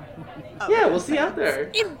 Yeah, we'll see you out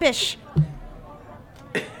there. Impish.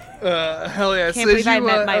 Hell yeah. Can't believe I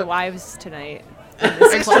met my wives tonight.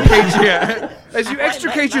 As you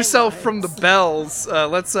extricate yourself from the bells,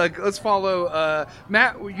 let's follow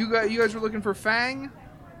Matt. You guys were looking for Fang.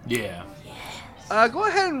 Yeah. Go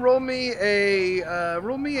ahead and roll me a.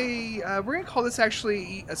 We're gonna call this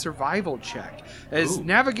actually a survival check, as Ooh.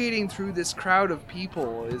 navigating through this crowd of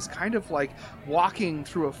people is kind of like walking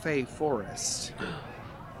through a fey forest.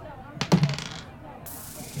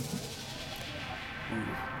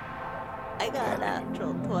 I got a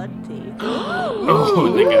natural 20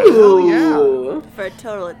 Oh, they got Hell yeah. for a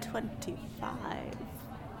total of 25.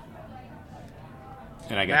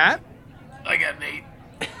 And I got Matt? I got an 8.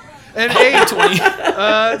 And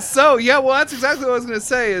 8. So yeah, well, that's exactly what I was gonna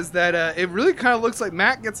say. Is that it really kind of looks like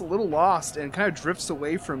Matt gets a little lost and kind of drifts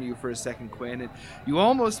away from you for a second, Quinn, and you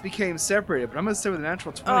almost became separated. But I'm gonna say with a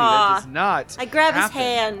natural 20, that does not. I grab his happen.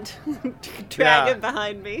 hand, drag Yeah. him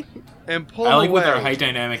behind me. And pull I like away. with our height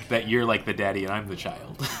dynamic that you're like the daddy and I'm the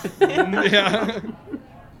child. Yeah.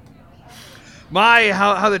 My,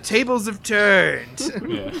 how the tables have turned.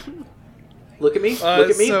 Yeah. Look at me.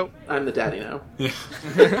 Look at me. so- I'm the daddy now. Yeah.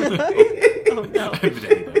 Oh no. I'm the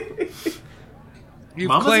daddy though. You've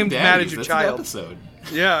Mamas claimed and Matt daddies, as your that's an child. episode.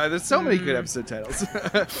 Yeah, there's so many good episode titles.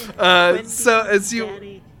 Quentin's So as you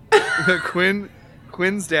daddy.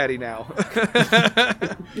 Quinn's daddy now.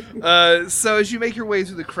 So as you make your way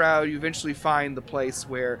through the crowd, you eventually find the place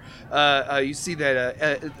where you see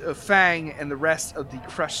that Fang and the rest of the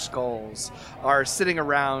crushed skulls are sitting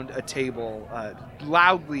around a table,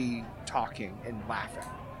 loudly talking and laughing.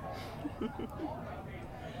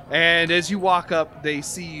 And as you walk up, they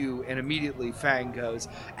see you, and immediately Fang goes,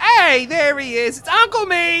 "Hey, there he is! It's Uncle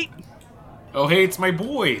Meat!" Oh, hey, it's my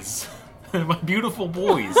boys. My beautiful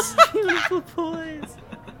boys. Beautiful boys.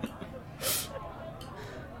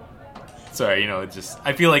 Sorry, it's just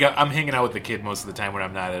I feel like I'm hanging out with the kid most of the time when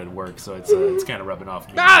I'm not at work, so it's kind of rubbing off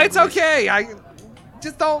me. No, it's okay. I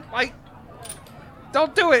just don't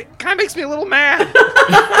do it. Kind of makes me a little mad.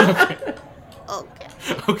 Okay.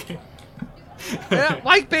 Okay. I don't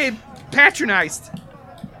like being patronized.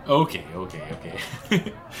 Okay.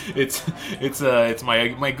 it's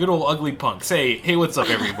my good old ugly punks. Hey, what's up,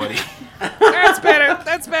 everybody? That's better.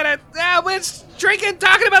 We're just drinking,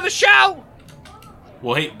 talking about the show.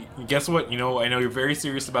 Well, hey, guess what? I know you're very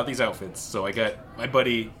serious about these outfits, so I got my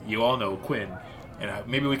buddy, you all know, Quinn, and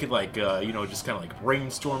maybe we could just kind of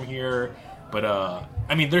brainstorm here. But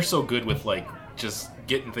I mean, they're so good with just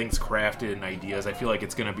getting things crafted and ideas. I feel like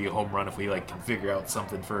it's gonna be a home run if we can figure out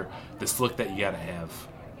something for this look that you gotta have.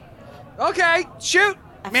 Okay, shoot,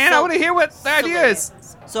 man! I want to hear what the idea is.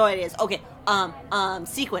 So it is. Okay.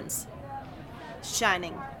 Sequins.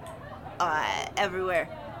 Shining. Everywhere.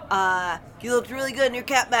 You looked really good in your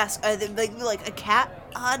cat mask. Like a cat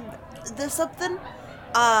on something.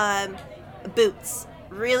 Boots.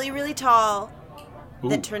 Really, really tall. Ooh.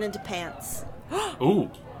 That turn into pants. Ooh.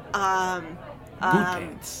 Boot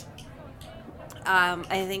pants.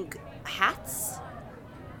 I think hats.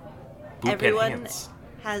 Boot Everyone pants.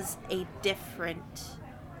 has a different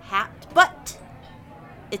hat, but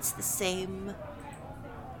it's the same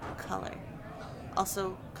color.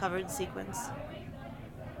 Also covered in sequins.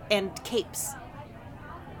 And capes.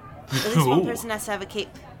 At least one Ooh. person has to have a cape.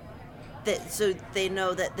 So they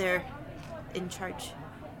know that they're in charge.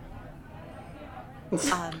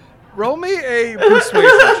 Roll me a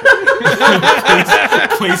persuasion.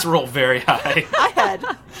 Please roll very high. I had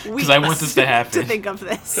Because I want this to happen. to think of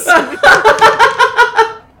this.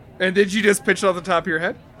 And did you just pitch it off the top of your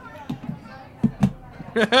head?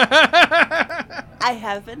 I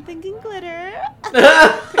have been thinking glitter. Persuasion.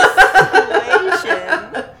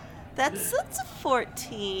 That's a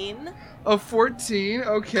 14. A 14.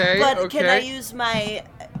 Okay. But okay. can I use my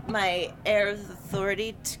air of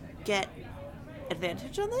authority to get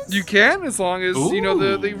advantage on this? You can, as long as you know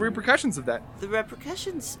the Ooh. repercussions of that. The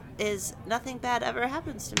repercussions is nothing bad ever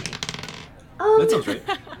happens to me. That sounds right.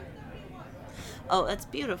 Oh, that's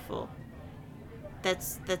beautiful.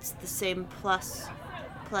 That's the same plus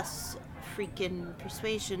freaking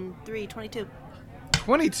persuasion 22.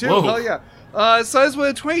 22. Whoa. Hell yeah. So as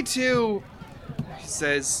with 22, he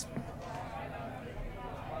says,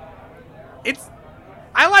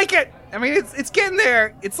 I like it. I mean, it's getting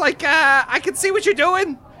there. It's like I can see what you're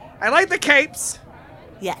doing. I like the capes.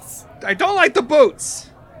 Yes. I don't like the boots.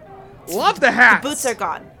 Love the hats. The boots are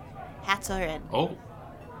gone. Hats are in. Oh.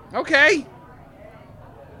 Okay.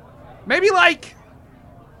 Maybe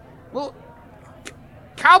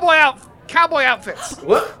cowboy outfits.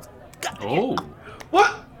 What? Oh.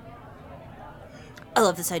 What? I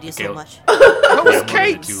love this idea so Okay. much. Those Yeah, I'm loving it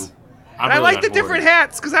capes. too. And I really like on the board. different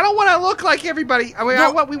hats because I don't want to look like everybody. I mean,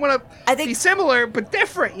 No, we want I to think be similar but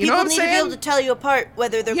different. You know People what I'm need to be saying? able to tell you apart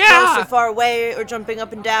whether they're Yeah. close or far away or jumping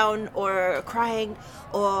up and down or crying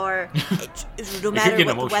or no matter get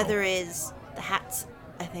what the emotional. weather is, the hats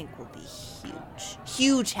I think will be huge.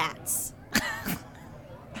 Huge hats.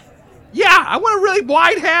 Yeah, I want a really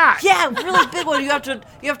wide hat. Yeah, really big one. You have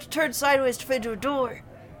to turn sideways to fit into a door.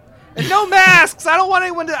 And no masks. I don't want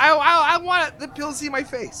anyone to. I want the people to see my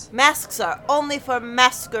face. Masks are only for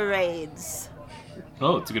masquerades.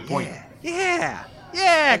 Oh, it's a good point. Yeah.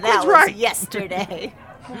 And that Quinn's was right. yesterday.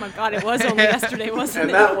 Oh my god, it was only yesterday, wasn't And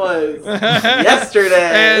it? that was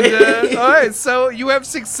yesterday. And all right, so you have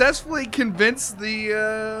successfully convinced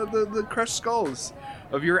the crushed skulls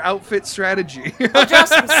of your outfit strategy. I'll draw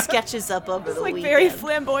some sketches up over It's the like weekend. very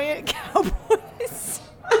flamboyant cowboys.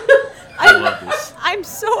 I love this. I'm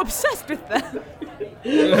so obsessed with them.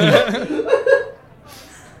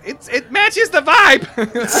 It matches the vibe.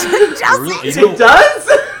 Really, It does?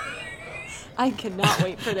 I cannot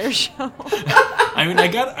wait for their show. I mean, I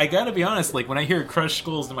gotta be honest. Like when I hear crushed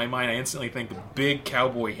skulls in my mind, I instantly think big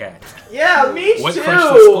cowboy hat. Yeah, me What too.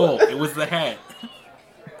 crushed the skull? It was the hat.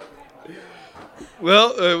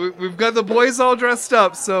 Well, we've got the boys all dressed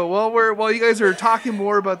up, so while you guys are talking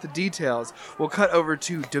more about the details, we'll cut over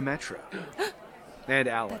to Demetra and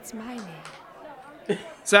Alan. That's my name.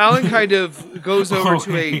 So Alan kind of goes over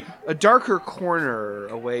to Okay. a darker corner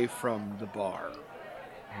away from the bar,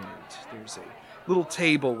 and there's a little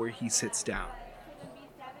table where he sits down.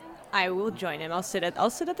 I will join him. I'll sit at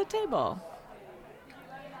the table.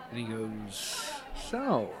 And he goes,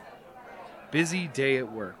 "So, busy day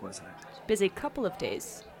at work, wasn't it?" Busy couple of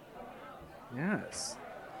days. Yes.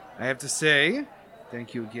 I have to say,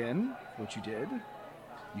 thank you again for what you did.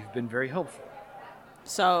 You've been very helpful.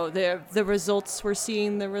 So the results, we're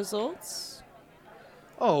seeing the results?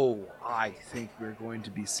 Oh, I think we're going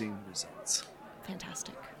to be seeing the results.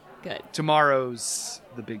 Fantastic. Good. Tomorrow's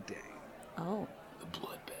the big day. Oh. The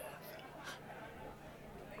bloodbath.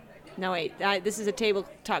 No, wait. This is a table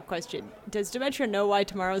talk question. Does Demetra know why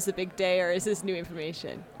tomorrow's the big day, or is this new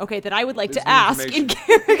information? Okay, then I would like This to new ask in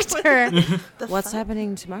information. character. The What's fun-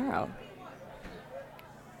 happening tomorrow?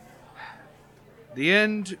 The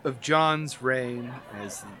end of John's reign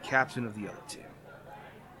as the captain of the Yellow Team.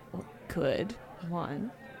 Good.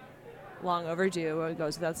 One. Long overdue. It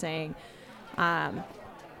goes without saying.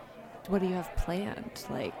 What do you have planned?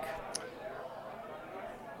 Like,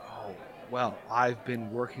 Oh, well, I've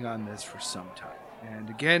been working on this for some time. And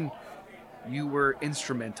again, you were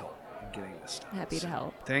instrumental in getting this done. happy to So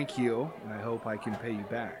help. Thank you, and I hope I can pay you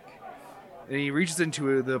back. And he reaches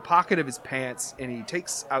into the pocket of his pants and he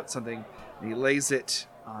takes out something and he lays it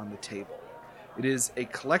on the table. It is a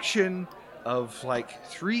collection of like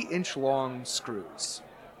 3-inch long screws.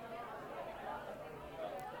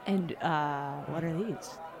 And what are these?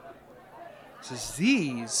 It says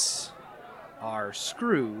these are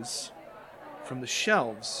screws from the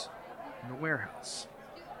shelves in the warehouse.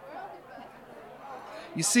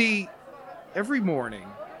 You see, every morning,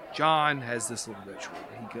 John has this little ritual.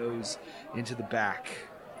 He goes into the back,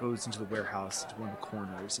 goes into the warehouse, into one of the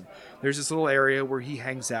corners, and there's this little area where he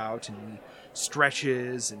hangs out and he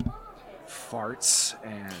stretches and farts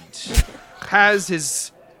and has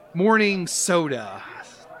his morning soda.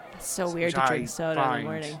 It's so weird which to I drink soda in the find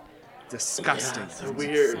morning. Disgusting. Yeah, so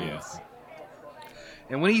weird. Yeah.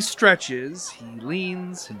 And when he stretches, he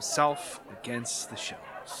leans himself against the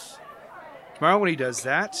shelves. Tomorrow, when he does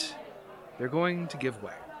that, they're going to give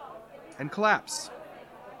way and collapse.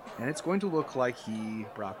 And it's going to look like he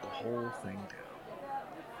brought the whole thing down.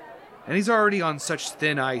 And he's already on such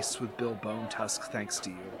thin ice with Bill Bone Tusk, thanks to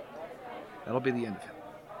you. That'll be the end of him.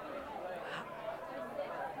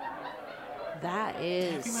 That He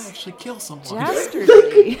might is actually kill someone.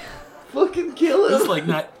 dastardly. Fucking kill him. This is like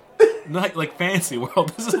not like fantasy world.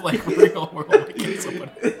 This is like real world. Like kill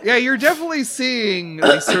somebody. Yeah, you're definitely seeing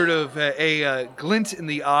a sort of a glint in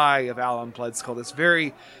the eye of Alan Bledskoll, this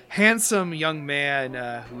very handsome young man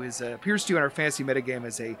who appears to you in our fantasy metagame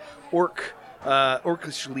as a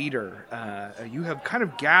orcish leader. You have kind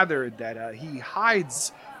of gathered that he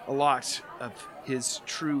hides a lot of his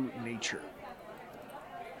true nature.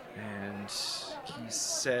 And he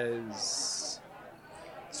says,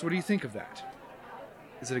 so what do you think of that?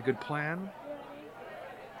 Is it a good plan?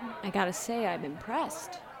 I gotta say, I'm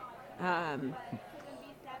impressed.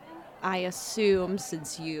 I assume,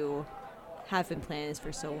 since you have been planning this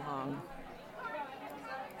for so long,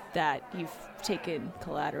 that you've taken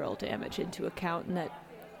collateral damage into account and that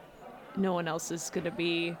no one else is gonna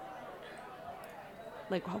be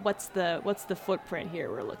like, what's the footprint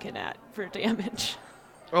here we're looking at for damage?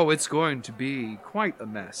 Oh, it's going to be quite a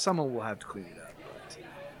mess. Someone will have to clean it up.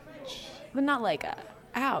 But not like a,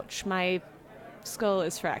 ouch, my skull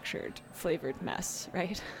is fractured, flavored mess,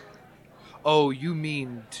 right? Oh, you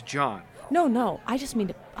mean to John? No, I just mean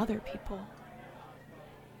to other people.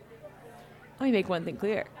 Let me make one thing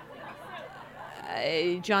clear.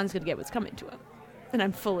 John's gonna get what's coming to him, and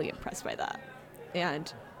I'm fully impressed by that.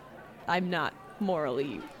 And I'm not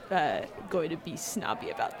morally going to be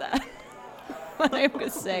snobby about that. What I'm gonna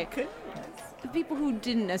say, the people who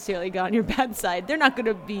didn't necessarily get on your bad side, they're not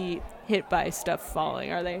gonna be hit by stuff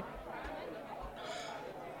falling, are they?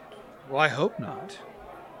 Well, I hope not.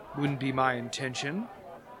 Wouldn't be my intention.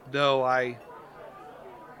 Though I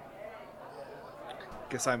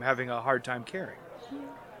guess I'm having a hard time caring.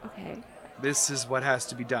 Okay, This is what has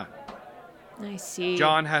to be done. I see.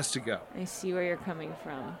 John has to go. I see where you're coming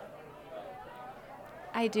from.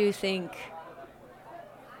 I do think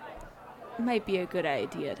it might be a good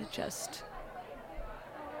idea to just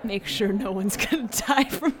make sure no one's gonna die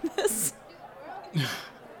from this.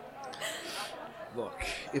 Look,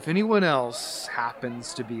 if anyone else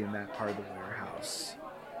happens to be in that part of the warehouse,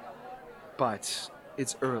 but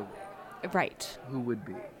it's early, Right. who would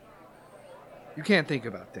be? You can't think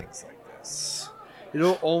about things like this.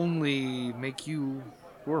 It'll only make you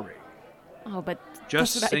worry. Oh, but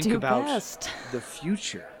Just that's what think I do about best. the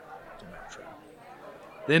future, Demetra.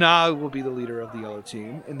 Then I will be the leader of the Yellow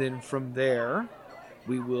Team, and then from there,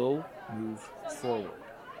 we will move forward.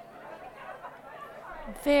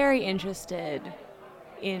 Very interested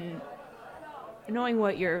in knowing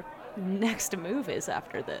what your next move is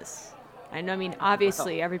after this. I know, I mean,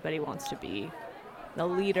 obviously everybody wants to be the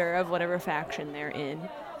leader of whatever faction they're in.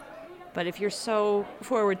 But if you're so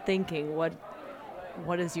forward thinking,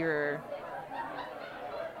 what is your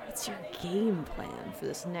What's your game plan for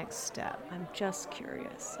this next step? I'm just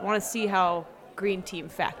curious. I want to see how Green Team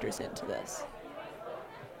factors into this.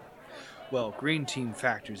 Well, Green Team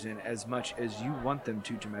factors in as much as you want them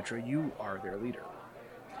to, Demetra. You are their leader.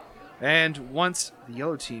 And once the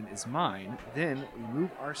Yellow Team is mine, then we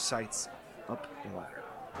move our sights up the ladder.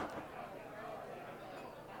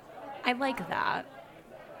 I like that.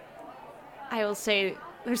 I will say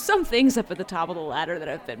there's some things up at the top of the ladder that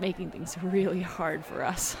have been making things really hard for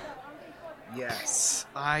us. Yes,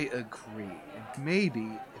 I agree. And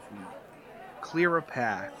maybe if we clear a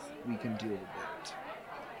path, we can deal with that.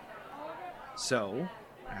 So,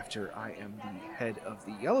 after I am the head of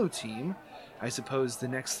the Yellow Team, I suppose the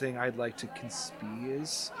next thing I'd like to be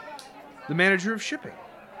is the manager of shipping.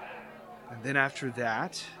 And then after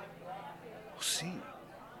that, we'll see.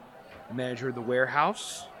 The manager of the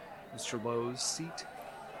warehouse, Mr. Lowe's seat,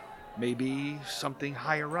 maybe something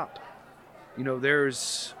higher up. You know,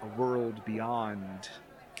 there's a world beyond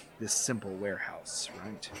this simple warehouse,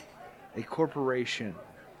 right? A corporation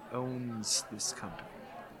owns this company.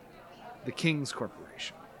 The King's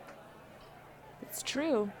Corporation. It's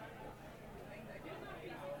true.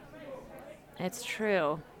 It's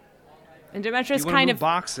true. And Demetra's kind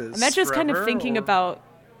of thinking about,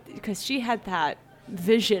 because she had that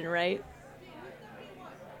vision, right?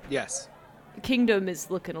 Yes. The kingdom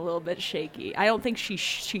is looking a little bit shaky. I don't think she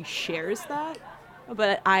shares that,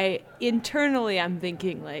 but I'm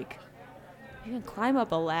thinking like, you can climb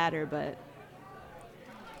up a ladder, but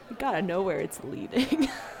you gotta know where it's leading.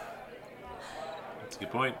 That's a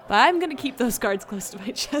good point. But I'm gonna keep those cards close to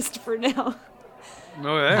my chest for now.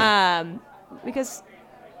 Okay. Because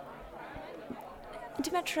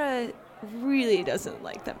Demetra really doesn't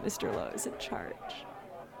like that Mr. Lowe is in charge.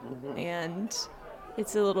 Mm-hmm. And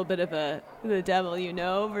it's a little bit of the devil you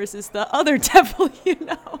know versus the other devil you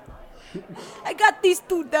know. I got these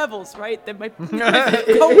two devils, right? They're my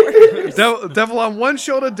co-workers. Devil on one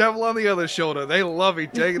shoulder, devil on the other shoulder. They love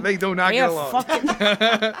each other. They do not get along.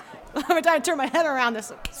 Every time I turn my head around,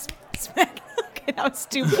 this smack. Okay, that was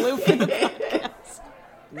too blue for the podcast.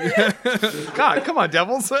 God, come on,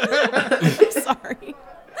 devils. Sorry.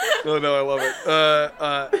 Oh, no, I love it.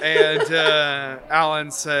 And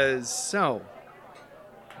Alan says, so,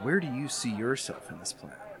 where do you see yourself in this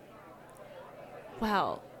plan?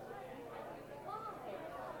 Well,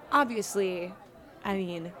 obviously, I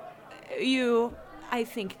mean, you, I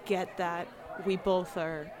think, get that we both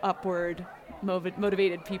are upward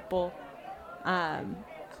motivated people, and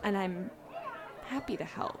I'm happy to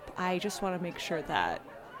help. I just want to make sure that,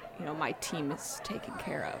 you know, my team is taken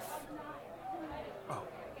care of. Oh,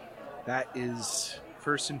 that is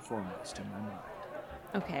first and foremost in my mind.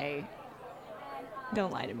 Okay.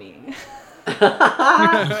 Don't lie to me.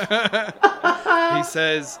 He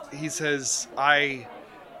says, I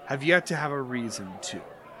have yet to have a reason to.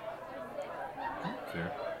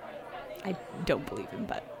 Fair. I don't believe him,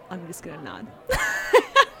 but I'm just gonna nod.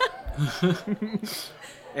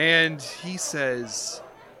 And he says,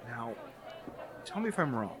 now, tell me if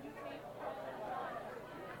I'm wrong.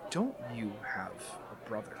 Don't you have a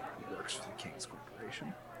brother who works for the King's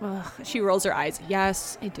Corporation? Ugh, she rolls her eyes.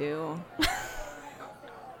 Yes, I do.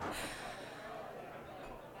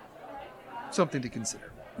 Something to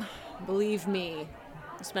consider. Believe me,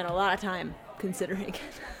 I spent a lot of time considering it.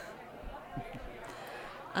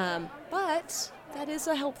 But that is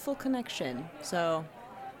a helpful connection, so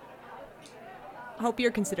I hope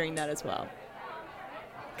you're considering that as well.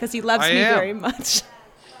 Because he loves me very much.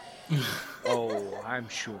 Oh, I'm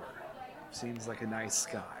sure. Seems like a nice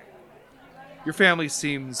guy. Your family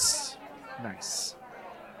seems nice.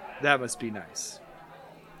 That must be nice.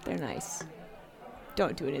 They're nice.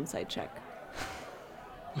 Don't do an inside check.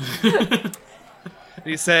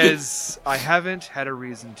 He says, I haven't had a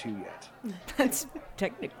reason to yet. That's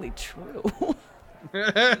technically true.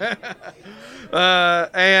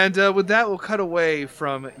 And with that, we'll cut away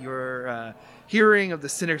from your hearing of the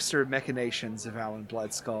sinister machinations of Alan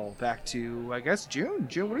Bloodskull back to, I guess, June.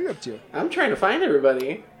 June, what are you up to? I'm trying to find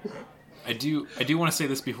everybody. I do want to say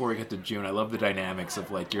this before we get to June. I love the dynamics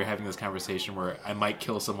of, like, you're having this conversation where I might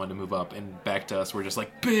kill someone to move up, and back to us, we're just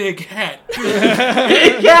like, big hat.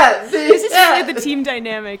 Big hat. This is like the team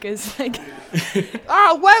dynamic is like...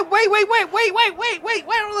 Oh, wait,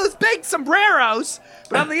 all those big sombreros.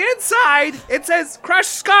 But on the inside, it says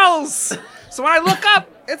crushed skulls. So when I look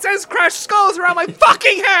up, it says crushed skulls around my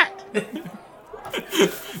fucking hat.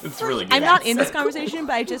 It's really good. I'm not in this conversation,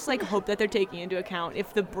 but I just like hope that they're taking into account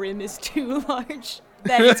if the brim is too large.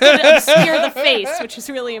 then it's going to obscure the face, which is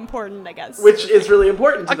really important, I guess. Which is really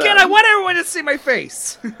important to Again, them. I want everyone to see my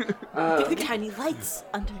face. The tiny lights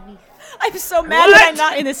underneath. I'm so mad that I'm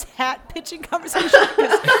not in this hat pitching conversation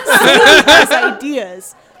because Sam has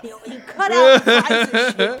ideas. You Cut out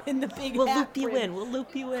Liza's shape in the big We'll hat loop you print. in. We'll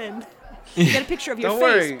loop you in. Get a picture of your Don't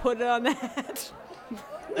face, worry. put it on the hat.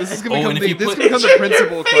 This is gonna Oh, and if you become put- the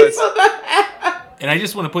principal quest. And I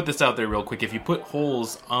just want to put this out there real quick. If you put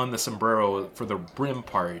holes on the sombrero for the brim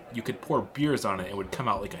part, you could pour beers on it. It would come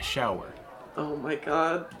out like a shower. Oh my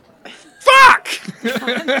god. Fuck!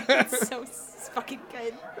 It's so fucking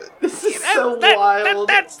good. This is so wild.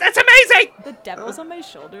 That's amazing. The devils on my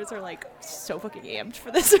shoulders are like so fucking amped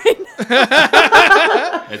for this right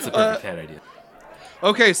now. It's a perfect hat idea.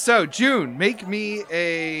 Okay, so June, make me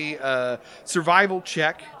a survival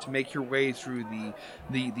check to make your way through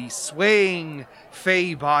the swaying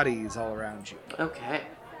fey bodies all around you. Okay.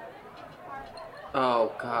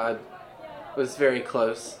 Oh god. It was very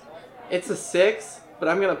close. It's a 6, but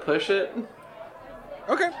I'm gonna push it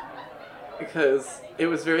Okay. because it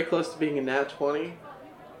was very close to being a nat 20.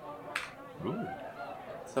 Ooh.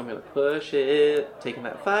 So I'm gonna push it, taking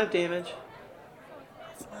that 5 damage.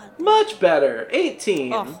 Much better.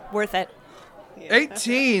 18. Oh, worth it.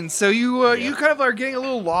 18. So you kind of are getting a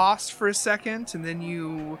little lost for a second, and then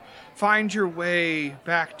you find your way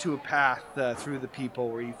back to a path through the people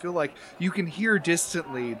where you feel like you can hear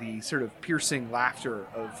distantly the sort of piercing laughter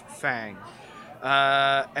of Fang.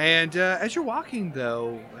 And as you're walking,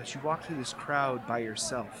 though, as you walk through this crowd by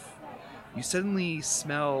yourself, you suddenly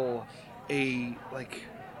smell a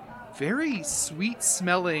very sweet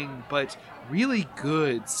smelling but really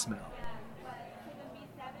good smell.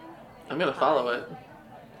 I'm gonna follow it.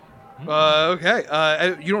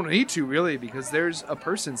 Okay. You don't need to, really, because there's a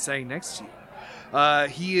person standing next to you.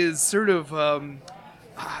 He is sort of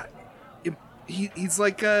he's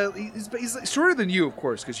like he's shorter than you, of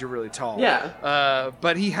course, because you're really tall. Yeah.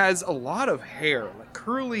 But he has a lot of hair, like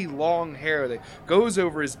curly, long hair that goes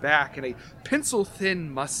over his back, and a pencil-thin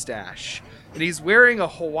mustache. And he's wearing a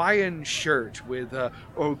Hawaiian shirt with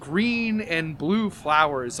green and blue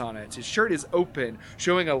flowers on it. His shirt is open,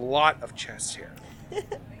 showing a lot of chest hair.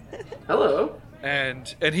 Hello.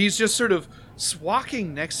 And he's just sort of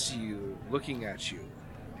walking next to you, looking at you.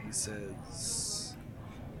 He says,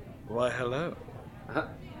 "Why, hello."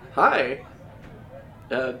 Hi.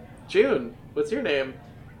 June, what's your name?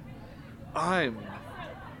 I'm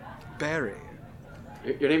Barry.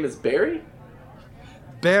 Your name is Barry?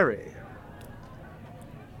 Barry.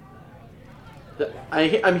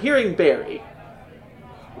 I'm hearing Barry.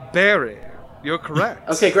 Barry. You're correct.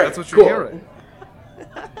 Okay, great. That's what you're Cool.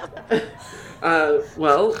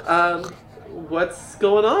 hearing. What's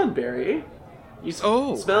going on, Barry? You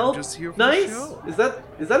smell I'm just here for nice. the show.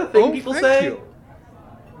 Is that a thing people thank say? you.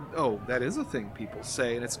 Oh, that is a thing people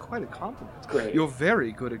say, and it's quite a compliment. Great. You're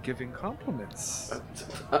very good at giving compliments.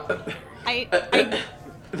 Thank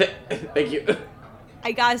you.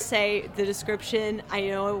 I gotta say, the description, I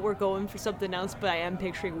know we're going for something else, but I am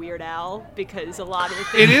picturing Weird Al, because a lot of the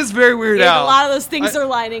things... It is very Weird a Al. lot of those things are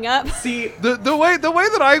lining up. See, The way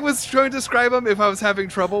that I was trying to describe him, if I was having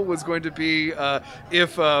trouble, was going to be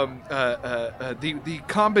if the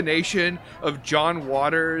combination of John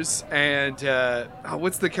Waters and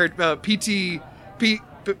what's the character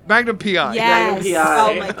Magnum PI. Yes. PI.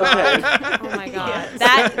 Oh my god. Okay. Oh my god.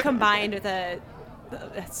 That combined with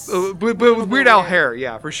that's But with Weird Al hair,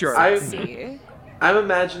 yeah, for sure. see. I'm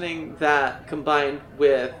imagining that combined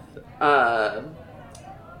with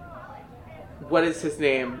what is his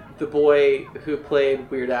name? The boy who played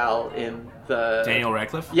Weird Al in the Daniel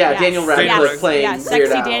Radcliffe? Yeah, Yes. Daniel Radcliffe Yes. playing Yeah, Weird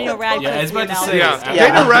sexy Al. Daniel Radcliffe. Yeah, I was about Weird to Al. say. Yeah, I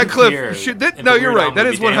Daniel would Radcliffe hear should- if no, the you're Weird right. Al That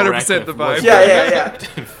is movie, Daniel 100% the Radcliffe was vibe.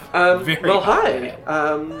 Yeah. Very Well, hi.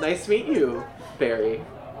 accurate. Nice to meet you, Barry.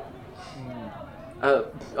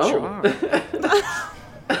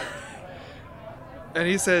 And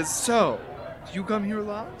he says, "So, do you come here a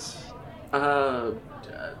lot?"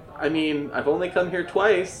 I mean, I've only come here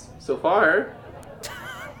twice so far.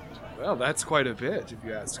 Well, that's quite a bit, if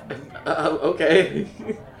you ask me. Okay.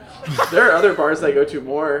 There are other bars I go to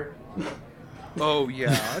more. Oh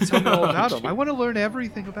yeah, tell me all about them. I want to learn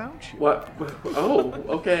everything about you. What? Oh,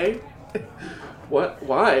 okay. What?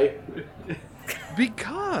 Why?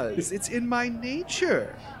 Because it's in my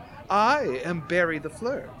nature. I am Barry the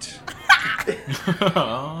Flirt.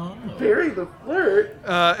 Barry the Flirt?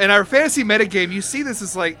 In our fantasy metagame, you see this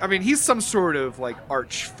as like, I mean, he's some sort of like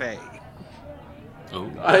arch-fae. Oh.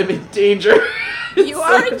 I'm in danger. You So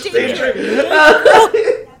are in much danger.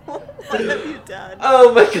 What have you done?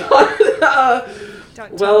 Oh my god.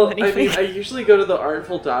 Don't tell Well, him I anything. mean, I usually go to the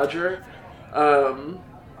Artful Dodger,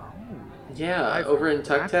 Yeah, over in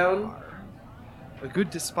Tucktown. A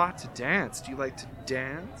good spot to dance. Do you like to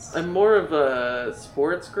dance? I'm more of a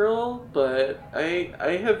sports girl, but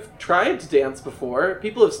I have tried to dance before.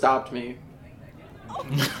 People have stopped me.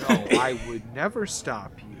 No, I would never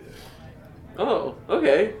stop you. Oh,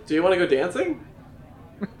 okay. Do you want to go dancing?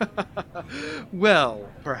 Well,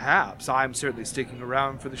 perhaps. I'm certainly sticking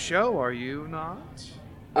around for the show, are you not?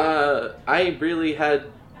 I really had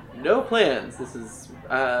no plans. This is,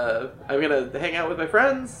 I'm gonna hang out with my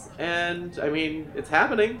friends, and, I mean, it's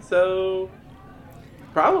happening, so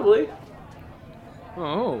probably.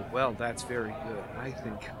 Oh, well, that's very good. I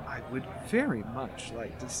think I would very much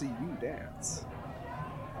like to see you dance.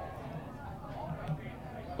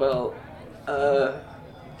 Well,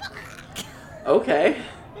 okay.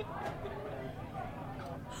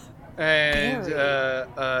 And,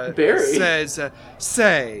 Barry? says,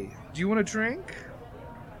 say, do you want a drink?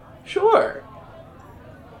 Sure.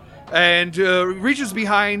 And reaches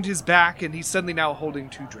behind his back, and he's suddenly now holding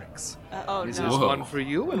 2 drinks. Oh This no. is Whoa. one for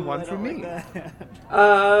you and one for me.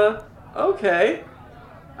 Okay.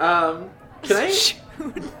 Can I...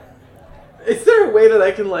 Is there a way that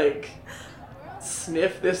I can, like,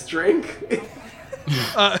 sniff this drink?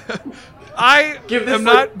 I Give this, am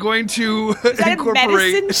not going to that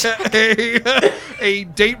incorporate medicine? a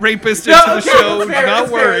date rapist into the show. Do not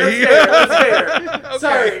worry. That's fair.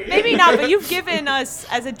 Sorry. Maybe not, but you've given us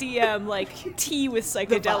as a DM like tea with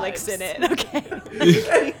psychedelics in it.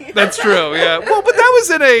 Okay. That's true. Yeah. Well, but that was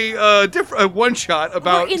in a different one shot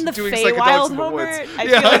about We're in the doing Feywild, psychedelics in the Homer. woods. I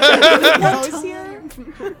feel like there's here.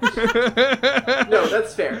 No,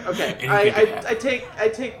 that's fair. Okay. I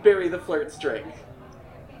take Barry the Flirt's drink.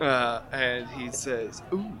 And he says,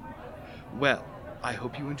 "Ooh, well, I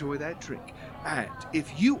hope you enjoy that drink. And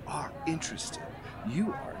if you are interested,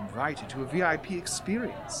 you are invited to a VIP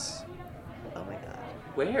experience. Oh my god.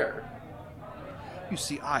 Where? You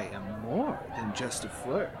see, I am more than just a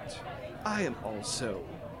flirt. I am also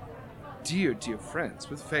dear, dear friends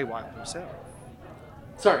with Feywild herself."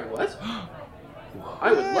 Sorry, what?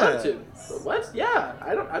 I would love to. Yes. But what? Yeah.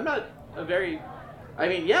 I'm not a very... I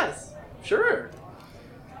mean, yes. Sure.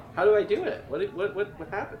 How do I do it? What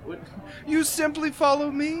happened? What... You simply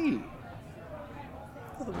follow me.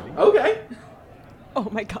 Okay. Oh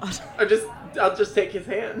my god. I'll just take his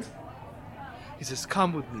hand. He says,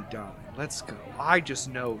 "Come with me, darling. Let's go. I just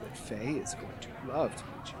know that Faye is going to love to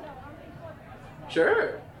meet you."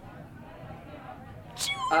 Sure.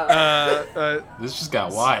 This just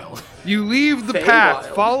got wild. You leave the Feywild. path,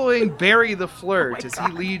 following Barry the Flirt as he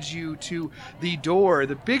leads you to the door,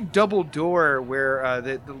 the big double door where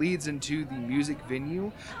that leads into the music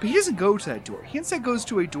venue. But he doesn't go to that door. He instead goes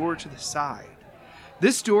to a door to the side.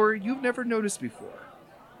 This door you've never noticed before.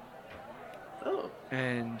 Oh.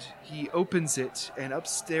 And he opens it, and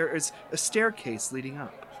upstairs is a staircase leading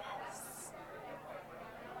up.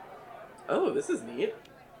 Oh, this is neat.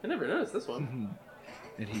 I never noticed this one.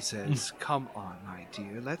 And he says, "Come on, my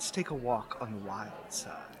dear. Let's take a walk on the wild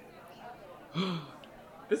side."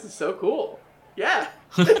 This is so cool. Yeah.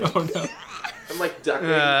 Oh no. I'm like ducking.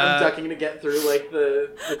 I'm ducking to get through like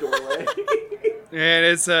the doorway. And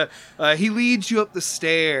it's he leads you up the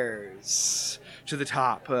stairs to the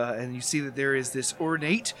top, and you see that there is this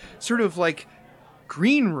ornate sort of like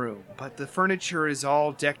green room, but the furniture is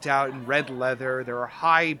all decked out in red leather. There are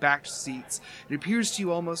high backed seats. It appears to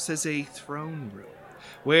you almost as a throne room,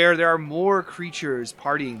 where there are more creatures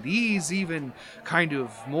partying. These even kind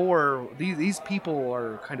of more, these people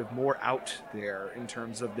are kind of more out there in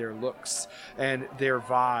terms of their looks and their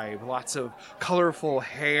vibe. Lots of colorful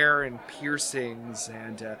hair and piercings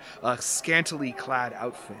and scantily clad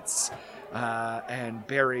outfits. And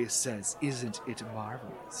Barry says, "Isn't it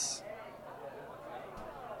marvelous?"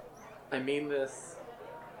 I mean this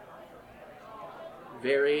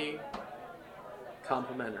very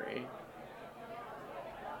complimentary.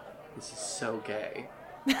 This is so gay.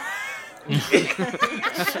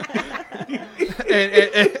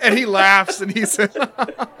 and he laughs and he says,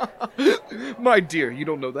 "My dear, you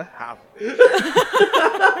don't know the half of it."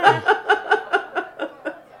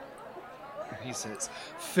 He says,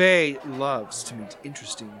 "Faye loves to meet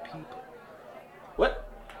interesting people." What?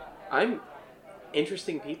 I'm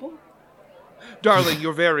interesting people? Darling,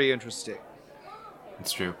 you're very interesting.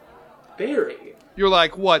 It's true. Barry. You're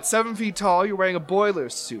like, what, 7 feet tall? You're wearing a boiler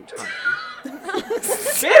suit, honey.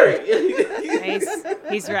 Barry!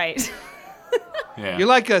 He's right. Yeah. You're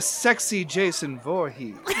like a sexy Jason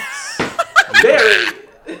Voorhees. Barry!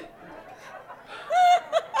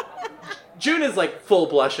 June is like full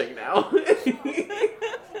blushing now.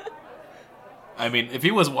 I mean, if he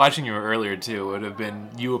was watching you earlier, too, it would have been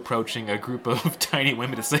you approaching a group of tiny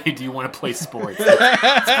women to say, do you want to play sports?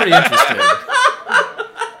 It's pretty interesting.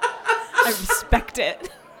 I respect it.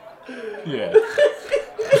 Yeah.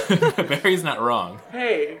 Barry's not wrong.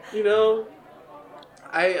 Hey,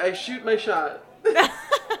 I shoot my shot.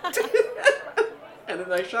 And then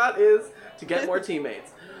my shot is to get more teammates.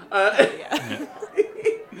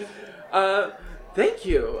 Thank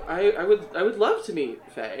you. I would love to meet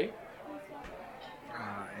Faye.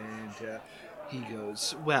 And he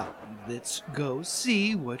goes, well, let's go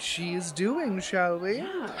see what she is doing, shall we?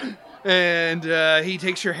 Yeah. And he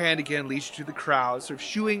takes your hand again, leads you to the crowd, sort of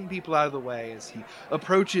shooing people out of the way as he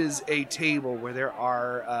approaches a table where there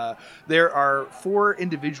are 4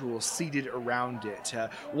 individuals seated around it.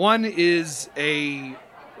 One is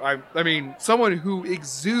someone who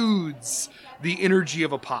exudes the energy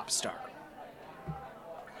of a pop star.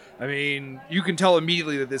 I mean, you can tell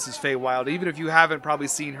immediately that this is Faye Wild, even if you haven't probably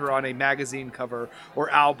seen her on a magazine cover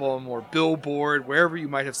or album or billboard, wherever you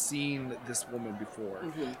might have seen this woman before.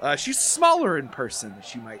 Mm-hmm. She's smaller in person than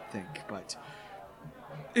you might think, but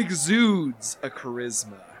exudes a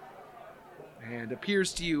charisma. And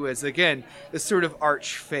appears to you as, again, this sort of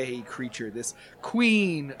arch-fae creature, this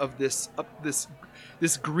queen of this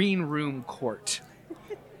green room court.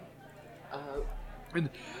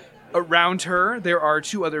 And around her, there are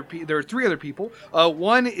 3 other people.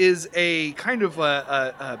 One is a kind of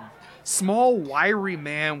a small, wiry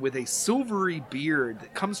man with a silvery beard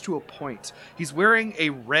that comes to a point. He's wearing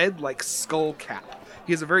a red, skull cap.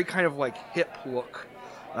 He has a very kind of, hip look.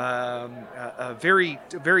 Very,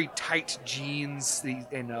 very tight jeans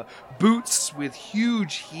and boots with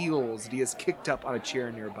huge heels that he has kicked up on a chair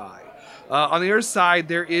nearby. On the other side,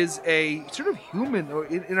 there is a sort of human,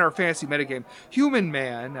 in our fantasy metagame, human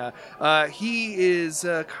man. He is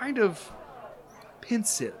kind of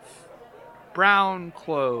pensive, brown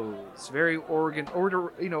clothes, very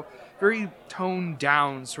very toned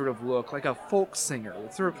down sort of look, like a folk singer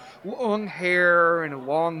with sort of long hair and a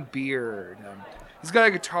long beard. He's got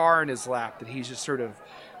a guitar in his lap that he's just sort of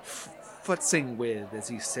futzing with as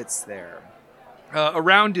he sits there.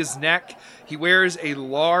 Around his neck, he wears a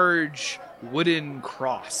large wooden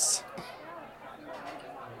cross.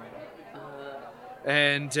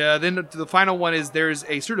 And then the final one is there's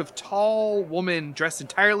a sort of tall woman dressed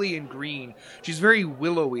entirely in green. She's very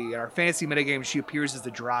willowy. In our fantasy metagame, she appears as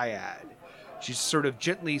the Dryad. She's sort of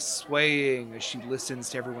gently swaying as she listens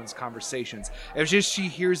to everyone's conversations. As just she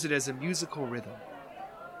hears it as a musical rhythm.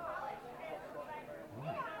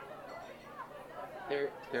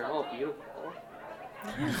 They're all beautiful.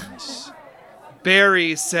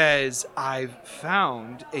 Barry says, I've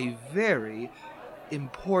found a very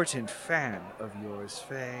important fan of yours,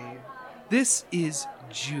 Faye. This is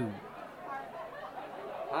June.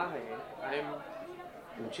 Hi, I'm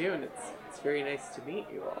June. It's very nice to meet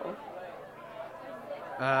you all.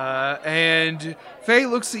 And Faye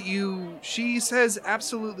looks at you. She says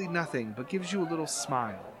absolutely nothing, but gives you a little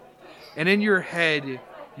smile. And in your head,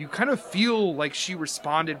 you kind of feel like she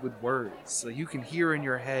responded with words. So you can hear in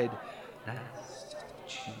your head, nice to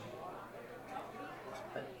meet you.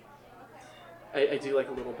 I do like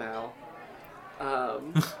a little bow.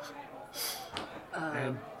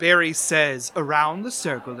 And Barry says, around the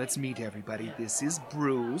circle, let's meet everybody. This is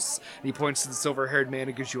Bruce. And he points to the silver-haired man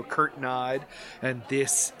and gives you a curt nod. And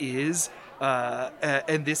this is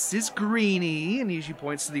Greenie. And he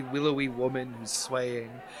points to the willowy woman who's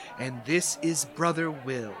swaying. And this is Brother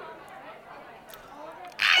Will.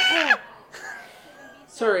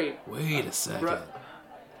 Sorry. Wait a second.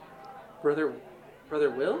 Brother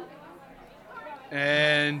Will?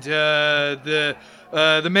 And the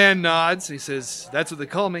man nods. And he says, "That's what they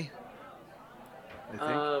call me."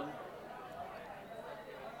 I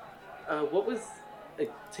think. What was a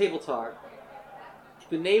table talk?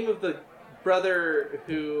 The name of the brother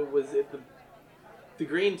who was at the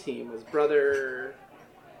green team was Brother.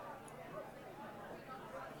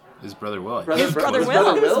 His Brother Will. Brother Will. Brother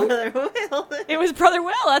Will? It was Brother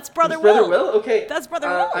Will. That's Brother It's Will. Brother Will? Okay. That's Brother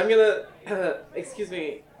Will. I'm gonna. Excuse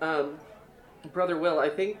me. Brother Will, I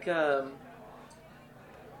think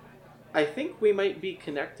we might be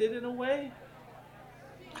connected in a way.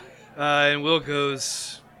 And Will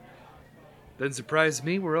goes, doesn't surprise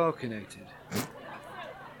me, we're all connected.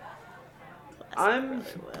 I'm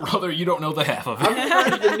Brother, you don't know the half of it. I'm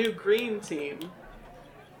part of the new green team.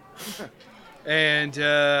 And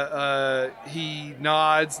he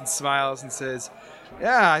nods and smiles and says,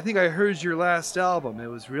 yeah, I think I heard your last album. It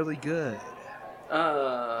was really good.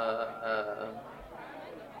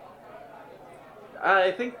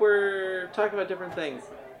 I think we're talking about different things.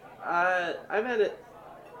 I'm at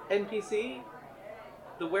NPC.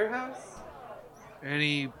 the warehouse? And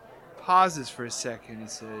he pauses for a second. He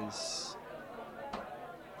says,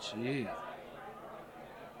 "Gee,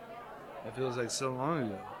 that feels like so long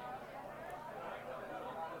ago.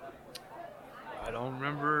 I don't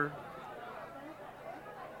really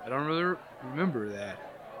remember that."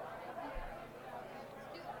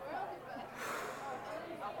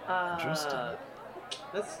 Interesting.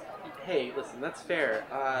 Hey, listen, that's fair.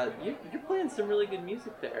 You're playing some really good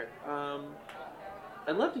music there.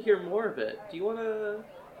 I'd love to hear more of it. Do you want to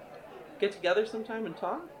get together sometime and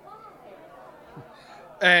talk?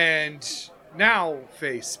 And now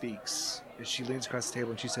Faye speaks as she leans across the table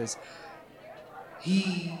and she says,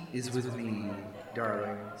 "He is with me,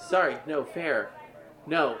 darling." Sorry, no, fair.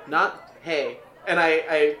 No, not hey. And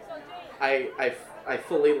I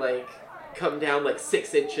fully like come down like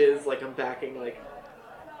 6 inches, like I'm backing, like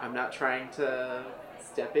I'm not trying to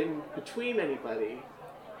step in between anybody.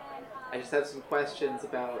 I just have some questions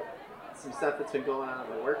about some stuff that's been going on at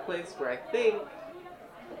my workplace where I think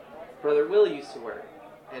Brother Will used to work,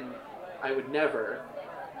 and I would never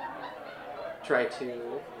try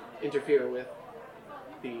to interfere with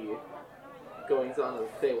the goings-on of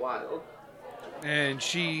Feywild. And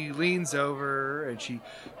she leans over and she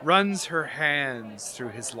runs her hands through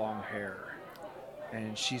his long hair.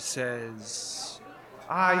 And she says,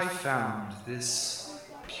 "I found this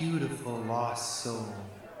beautiful lost soul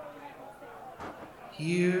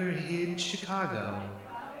here in Chicago.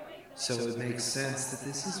 So it makes sense that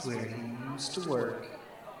this is where he used to work.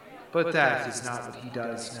 But that is not what he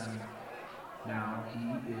does now. Now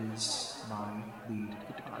he is my lead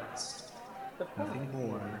guitarist. Nothing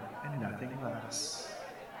more and nothing less."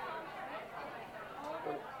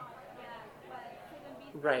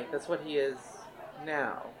 Right, that's what he is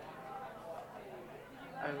now.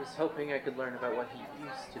 I was hoping I could learn about what he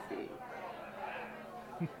used to be.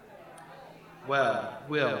 Well,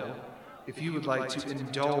 Will, if you would like to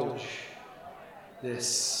indulge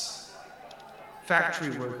this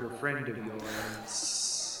factory worker friend of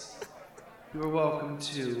yours, you are welcome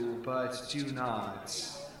to, but do not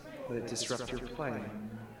let it disrupt your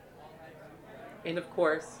playing. And of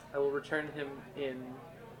course, I will return him in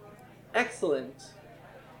excellent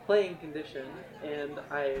playing condition, and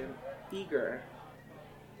I am eager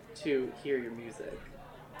to hear your music.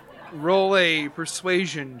 Roll a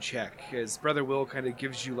persuasion check as Brother Will kind of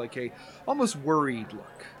gives you like a almost worried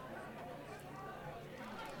look.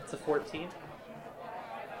 It's a 14.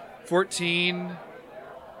 14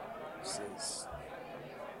 says,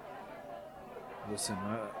 "Listen,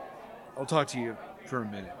 I'll talk to you for a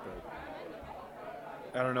minute, but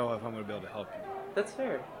I don't know if I'm going to be able to help you." That's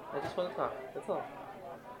fair. I just want to talk. That's all.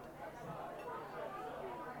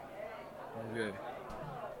 Okay.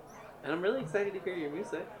 And I'm really excited to hear your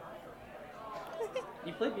music.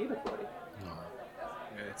 You play beautifully.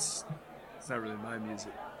 Yeah, it's not really my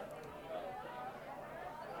music.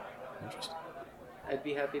 Interesting. I'd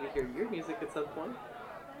be happy to hear your music at some point.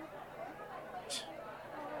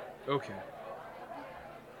 Okay.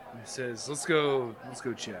 He says, let's go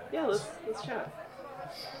chat." Yeah, let's chat.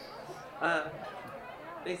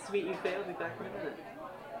 Nice to meet you, Faye. I'll be back in a minute.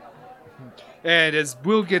 And as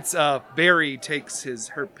Will gets up, Barry takes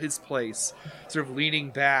his place, sort of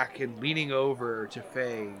leaning back and leaning over to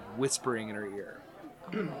Faye, whispering in her ear.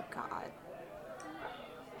 Oh my god.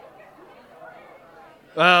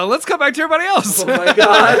 Let's come back to everybody else. Oh my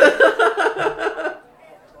god.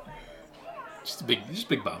 Just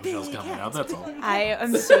big bombshells coming out, that's all. I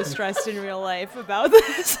am so stressed in real life about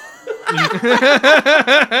this.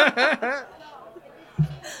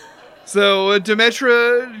 So,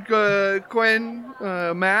 Demetra, Gwen,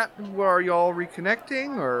 Matt, are you all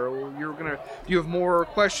reconnecting, or do you have more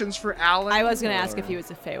questions for Alan? I was going to ask if he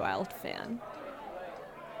was a Feywild fan.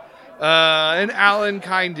 And Alan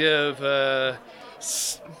kind of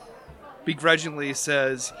begrudgingly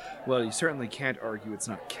says, "Well, you certainly can't argue it's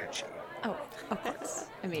not catchy." Oh, of course.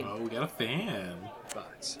 I mean, Oh, we got a fan.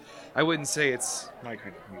 But I wouldn't say it's my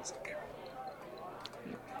kind of music.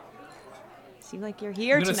 seem like you're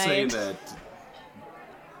here I'm gonna tonight. say that.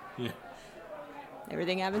 Yeah.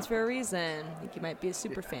 Everything happens for a reason. I think you might be a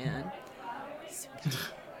super fan.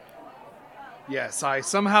 Yes, I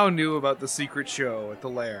somehow knew about the secret show at the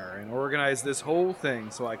Lair and organized this whole thing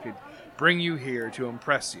so I could bring you here to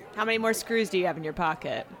impress you. How many more screws do you have in your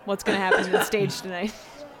pocket? What's going to happen to the stage tonight?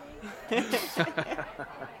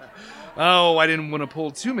 Oh, I didn't want to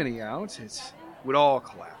pull too many out. It would all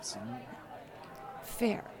collapse.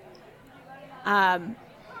 Fair. I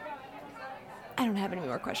don't have any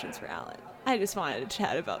more questions for Alan. I just wanted to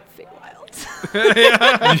chat about Feywild.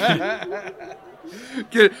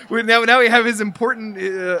 Good. Now we have his important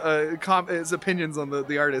his opinions on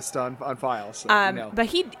the artist on file. So, But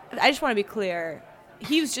I just want to be clear.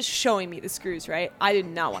 He was just showing me the screws, right? I did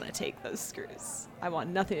not want to take those screws. I want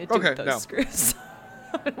nothing to do with those screws.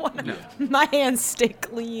 I want my hands stay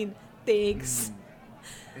clean. Thanks.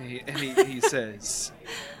 And he says,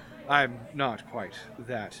 "I'm not quite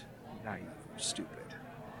that naive or stupid.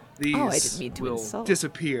 These I didn't mean to will insult.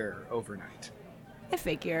 disappear overnight." I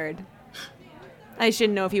figured. I should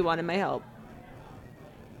know if you wanted my help.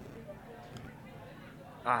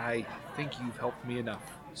 I think you've helped me enough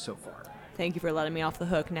so far. Thank you for letting me off the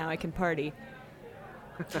hook. Now I can party.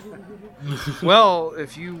 Well,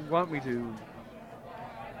 if you want me to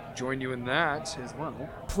join you in that as well.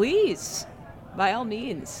 Please, by all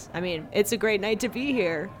means. I mean, it's a great night to be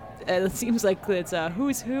here. It seems like it's a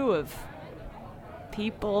who's who of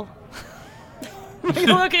people.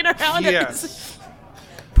 Looking around at these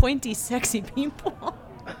pointy, sexy people.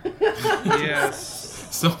 Yes.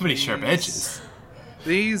 So many sharp edges.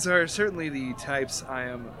 These are certainly the types I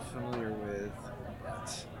am familiar with,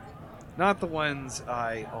 but not the ones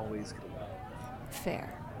I always get along with.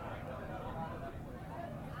 Fair.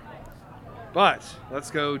 But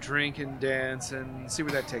let's go drink and dance and see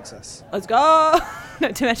where that takes us. Let's go. No,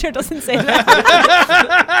 Demetra doesn't say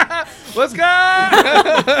that. Let's go!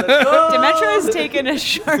 Demetra has taken a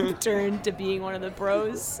sharp turn to being one of the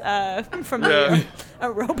bros from the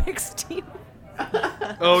aerobics team.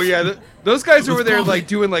 Oh yeah, those guys over there like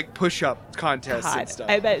doing like push-up contests and stuff.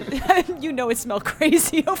 I bet you know it smelled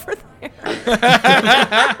crazy over there.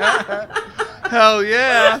 Hell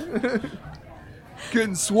yeah!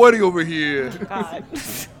 Getting sweaty over here. God.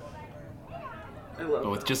 I love But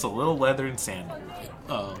with that. just a little leather and sandal.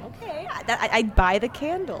 Okay, I'd buy the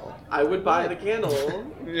candle. I would buy the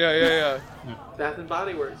candle. Yeah. Bath and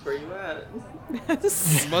Body Works, where you at?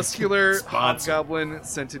 Muscular Sponsor. hobgoblin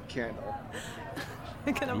scented candle.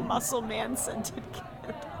 Get a muscle man scented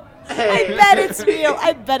candle. Hey. I bet it's real.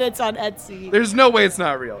 I bet it's on Etsy. There's no way it's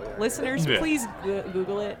not real. Yeah. Listeners, Yeah. please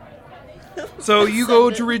Google it. So you go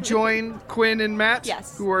to rejoin Quinn and Matt,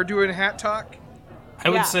 Yes. who are doing hat talk. I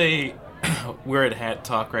would Yeah. say we're at Hat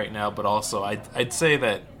Talk right now, but also I'd say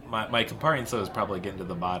that my Campari Soda is probably getting to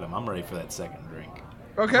the bottom. I'm ready for that second drink.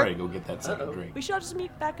 Okay. I'm ready to go get that second drink. We should all just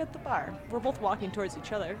meet back at the bar. We're both walking towards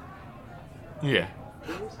each other. Yeah.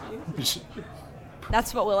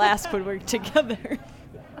 That's what we'll ask when we're together.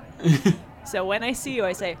 So when I see you,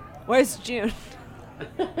 I say, "Where's June?"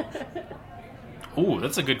 Oh,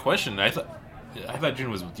 that's a good question. I thought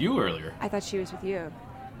June was with you earlier. I thought she was with you.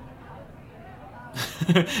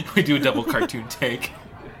 We do a double cartoon take.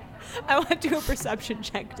 I want to do a perception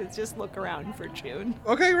check to just look around for June.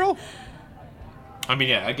 Okay, roll. I mean,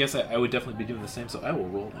 yeah, I guess I would definitely be doing the same, so I will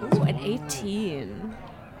roll. Ooh, an 18.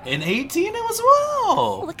 An 18 as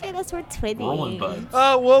well. Look at us, we're twinning. Rolling buds.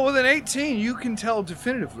 Well, with an 18, you can tell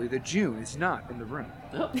definitively that June is not in the room.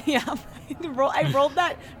 Yeah, I rolled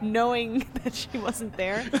that knowing that she wasn't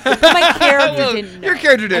there. But my character didn't know. Your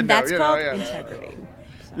character didn't and know, that's you know, called yeah. integrity.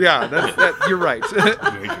 Yeah, that you're right,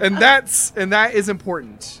 and that is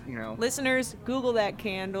important. You know, Listeners, Google that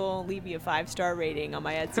candle. Leave me a 5-star rating on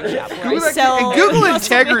my Etsy shop where Google, I that, sell. and Google muscle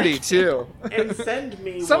integrity man- too. And send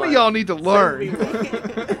me Some one. of y'all need to learn. Send me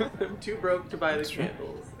one. I'm too broke to buy the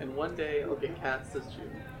candles, and one day I'll get cast as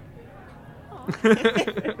June.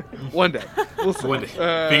 One day, we'll see. One day.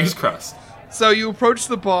 Fingers crossed. So you approach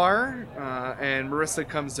the bar, and Marissa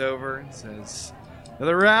comes over and says,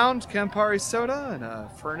 "Another round, Campari soda and a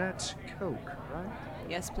Fernet Coke, right?"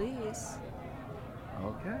 Yes, please.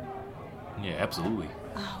 Okay. Yeah, absolutely.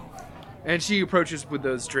 Oh, And she approaches with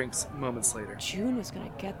those drinks moments later. June was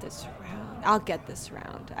gonna get this round. I'll get this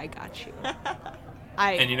round. I got you.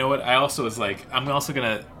 And you know what? I also was like, I'm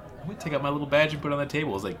gonna take out my little badge and put it on the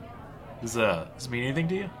table. I was like, does this mean anything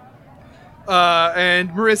to you? And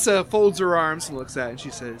Marissa folds her arms and looks at it, and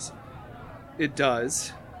she says, "It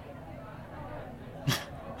does."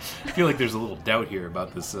 I feel like there's a little doubt here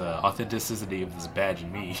about this authenticity of this badge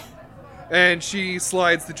and me. And she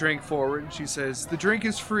slides the drink forward, and she says, "The drink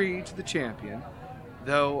is free to the champion,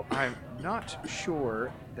 though I'm not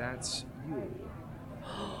sure that's you."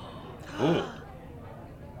 Oh.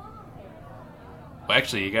 Well,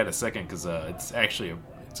 actually, you got a second, because it's actually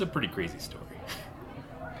it's a pretty crazy story.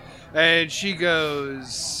 And she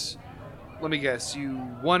goes, "Let me guess, you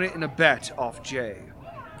won it in a bet off Jay."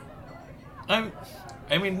 I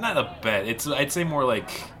mean, not a bet. I'd say more like,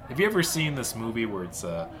 have you ever seen this movie where it's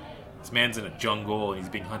This man's in a jungle and he's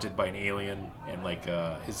being hunted by an alien, and like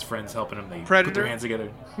his friends helping him. They Predator? put their hands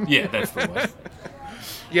together. Yeah, that's the one.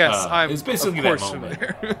 Yes, I'm it's basically of that course moment.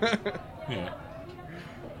 familiar. Yeah.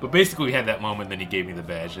 But basically, we had that moment, then he gave me the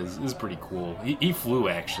badge. It was pretty cool. He flew,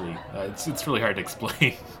 actually. It's really hard to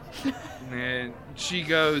explain. And she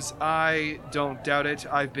goes, I don't doubt it.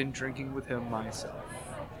 I've been drinking with him myself.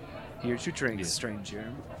 Here's your drinks, Yeah.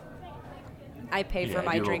 stranger. I pay Yeah, for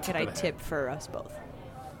my do a little drink and tip I of the tip for us both.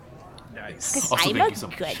 Nice. Also, I'm thank a you so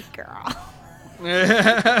much. good girl.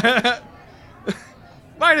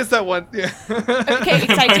 Minus that one. Yeah. Okay,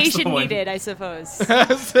 Minus citation the one. needed, I suppose.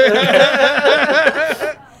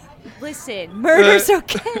 Listen, murder's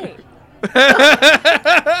okay.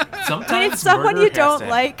 Sometimes But if someone murder you has don't to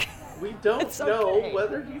like, We don't It's know okay.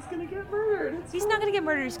 whether he's gonna get murdered. he's not gonna get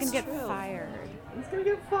murdered, he's gonna It's get true. fired. He's gonna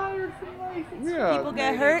get fired from life. It's Yeah. People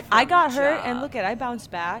get Murdered hurt. from I got the hurt, job. and look at I bounced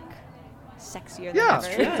back. Sexier than Yeah, ever.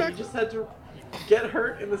 it's true. Yeah, you just had to get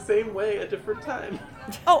hurt in the same way a different time.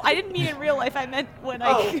 Oh, I didn't mean in real life. I meant when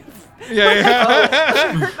Oh. I Yeah.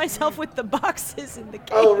 hurt myself with the boxes in the game.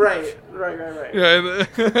 Oh, right. Yeah.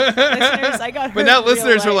 Listeners, I got hurt But now in real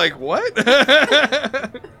listeners are life. like,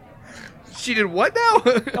 what? She did what now?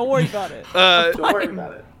 Don't worry about it. Don't worry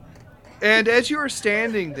about it. And as you are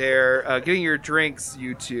standing there, getting your drinks,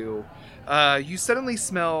 you two, you suddenly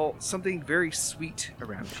smell something very sweet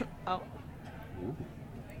around you. Oh.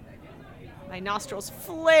 My nostrils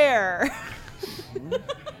flare.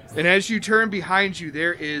 And as you turn behind you,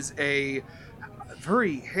 there is a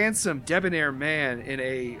very handsome, debonair man in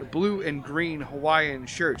a blue and green Hawaiian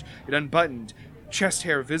shirt, an unbuttoned, chest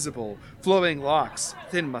hair visible, flowing locks,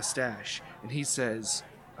 thin mustache. And he says,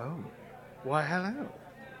 "Oh, why, hello."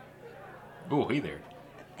 Oh, hey there.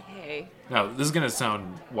 Hey. Now, this is gonna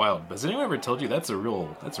sound wild, but has anyone ever told you that's a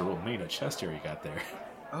real mean chest hair you got there?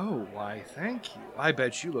 Oh, why, thank you. I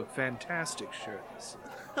bet you look fantastic shirtless.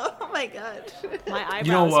 Oh my god. My eyebrows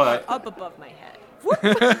You know what? are up above my head.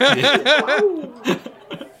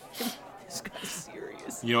 This guy's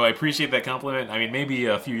serious. You know, I appreciate that compliment. I mean, maybe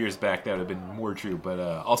a few years back that would have been more true, but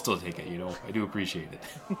I'll still take it. You know, I do appreciate it.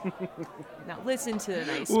 Now listen to the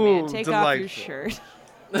nice Ooh, man. Take off your delightful. shirt.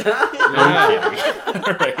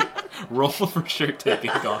 All right, roll for shirt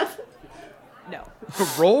taking off. No.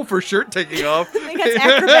 Roll for shirt taking off. I think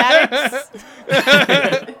that's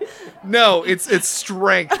acrobatics. No, it's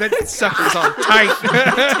strength. That sucker's on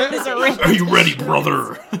tight. There's a ring. Are you ready,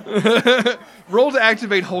 brother? Roll to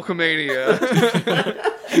activate Hulkamania.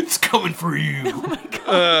 It's coming for you.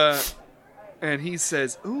 And he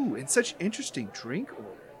says, "Ooh, and such interesting drink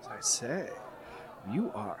orders, I say.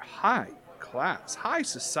 You are high class, high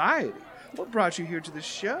society. What brought you here to the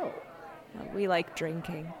show?" We like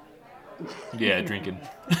drinking. Yeah, drinking.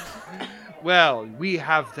 "Well, we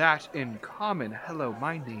have that in common. Hello,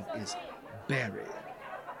 my name is Barry."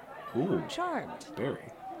 Ooh, Charmed.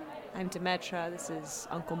 Barry. I'm Demetra. This is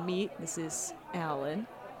Uncle Meat. This is Alan.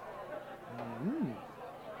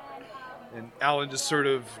 And Alan just sort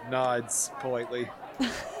of nods politely.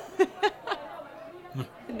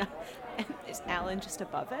 No. Is Alan just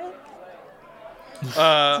above it?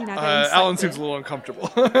 Alan insulted? seems a little uncomfortable.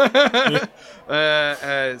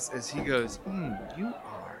 As he goes, "You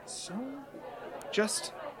are so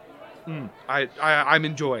just. I'm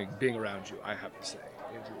enjoying being around you. I have to say,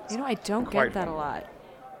 It is You know, I don't quite get that a lot.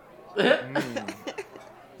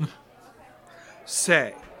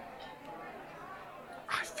 Say,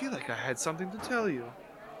 I feel like I had something to tell you.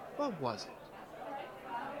 What was it?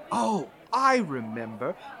 Oh, I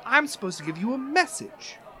remember. I'm supposed to give you a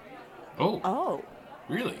message. Oh, Oh.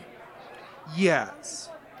 really? Yes.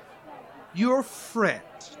 Your friend,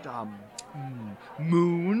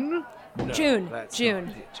 Moon? No, June, that's June.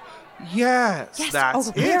 not it. Yes, Yes, that's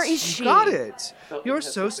oh, it. where is You she? got it. Oh, You're it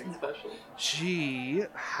has so... something special. She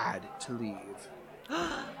had to leave.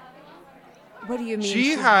 What do you mean?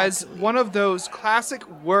 She had has to leave? one of those classic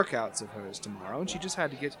workouts of hers tomorrow, and she just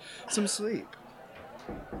had to get some sleep.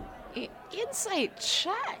 Insight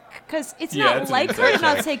check, because it's Yeah, not it's an like her to insight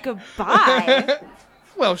not check. say goodbye.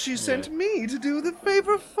 Well, she sent me to do the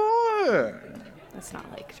favor for her. That's not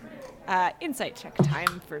like her. Insight check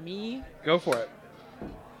time for me. Go for it.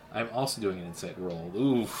 I'm also doing an insight roll.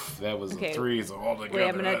 Oof, that was Okay. a 3, so all together. Wait,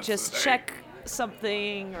 I'm gonna that's just the day. check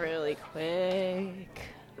something really quick.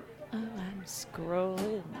 Oh, I'm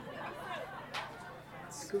scrolling.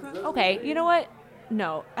 Okay, you know what?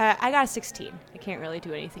 No, I got a 16. I can't really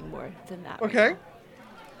do anything more than that. right Okay.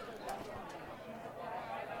 now.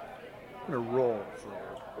 I'm going to roll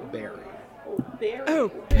for Barry. Barry. Oh,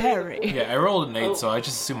 Perry. Yeah, I rolled an 8, so I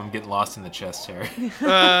just assume I'm getting lost in the chest hair.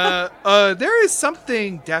 There is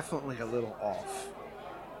something definitely a little off.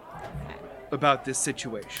 about this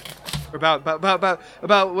situation.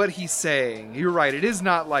 About what he's saying. You're right. It is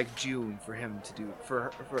not like June for him to do.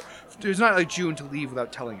 It's not like June to leave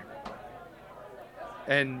without telling her.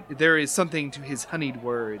 And there is something to his honeyed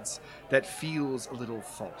words that feels a little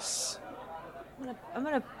false. I'm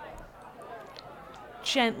gonna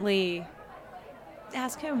gently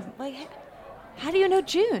ask him, like, how do you know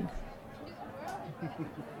June?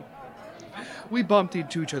 We bumped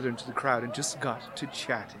into each other into the crowd and just got to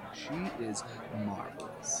chatting. She is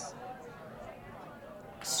marvelous.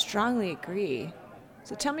 Strongly agree.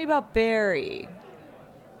 So tell me about Barry.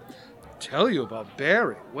 Tell you about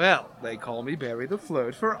Barry. Well, they call me Barry the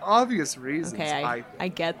Float for obvious reasons. Okay, I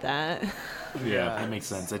get that. Yeah, that makes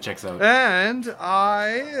sense. That checks out. And I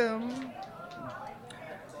am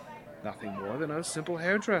nothing more than a simple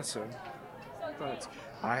hairdresser. But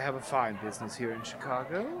I have a fine business here in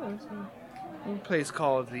Chicago. It's a place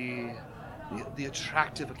called the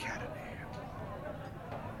Attractive Academy.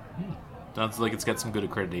 Sounds like it's got some good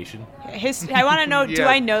accreditation. I want to know, do Yeah.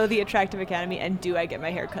 I know the Attractive Academy, and do I get my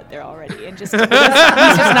hair cut there already? And just, he's just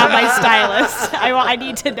not my stylist. I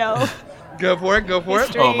need to know. Go for it.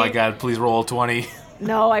 History. Oh my god, please roll 20.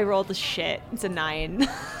 No, I rolled the shit. It's a 9.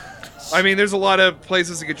 I mean, there's a lot of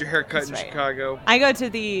places to get your hair cut That's in right. Chicago. I go to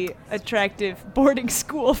the attractive boarding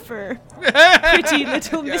school for pretty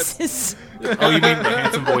little Yes. misses. Oh, you mean the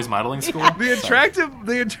Handsome Boys Modeling School? The attractive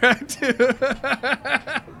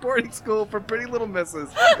boarding school for pretty little misses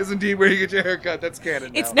is indeed where you get your hair cut. That's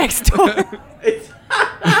canon now. It's next door.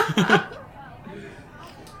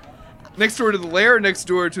 Next door to the lair or next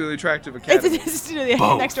door to the Attractive Academy? It's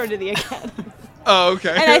Both. next door to the academy. Oh, okay.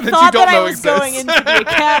 And I That thought you don't that I know was exists. going into the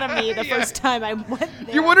academy the Yeah. first time I went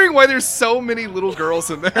there. You're wondering why there's so many little girls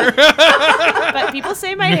in there. But people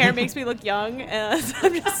say my hair makes me look young, and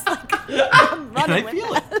I'm just like, I'm And running I with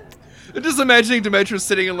feel that. it. I'm just imagining Demetrius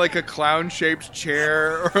sitting in like a clown-shaped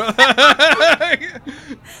chair.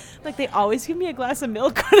 Like, they always give me a glass of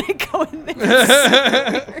milk when I go in there.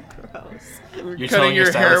 It's super gross. You're Cutting telling your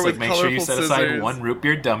your hair stylist, like, with make sure you colorful set aside scissors. 1 root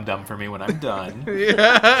beer dum-dum for me when I'm done.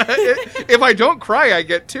 Yeah. If I don't cry, I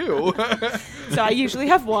get 2. So I usually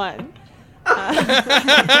have 1. Oh,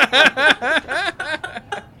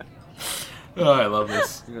 I love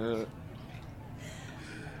this.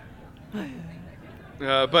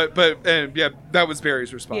 And yeah, that was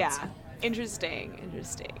Barry's response. Yeah. Interesting.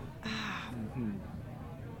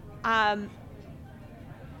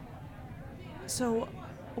 So,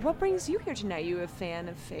 what brings you here tonight? You a fan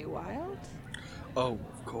of Feywild? Oh,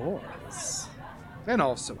 of course. And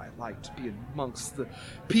also, I like to be amongst the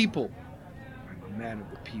people. I'm a man of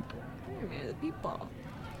the people. You're the people.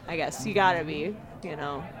 I guess you gotta be, you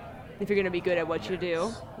know, if you're gonna be good at what you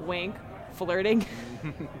do. Wink. Flirting.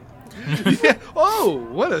 Yeah. Oh,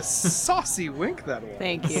 what a saucy wink that was.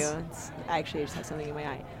 Thank you. Actually, I just have something in my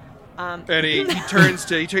eye. And he turns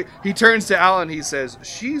to Alan. He says,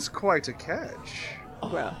 "She's quite a catch."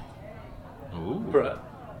 Bro. Ooh. Bruh.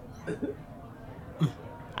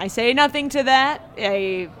 I say nothing to that.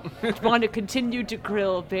 I want to continue to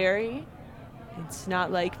grill Barry. It's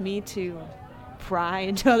not like me to pry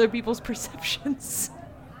into other people's perceptions.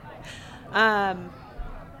 Damn.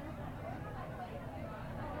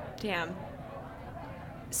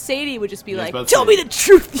 Sadie would just be Yeah, I was like, about to "Tell say- me the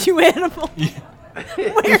truth, you animal."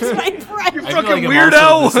 Where's my pride? You I feel fucking like I'm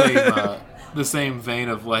also weirdo. the same vein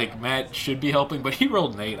of, like, Matt should be helping, but he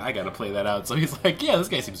rolled an 8. I gotta play that out. So he's like, yeah, this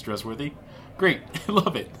guy seems trustworthy. Great.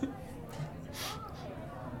 Love it.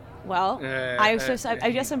 Well, I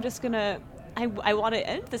guess I'm just gonna. I want to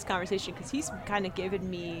end this conversation because he's kind of given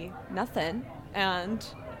me nothing, and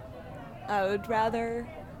I would rather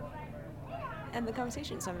end the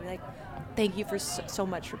conversation. So I'm gonna be like, thank you for so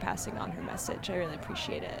much for passing on her message. I really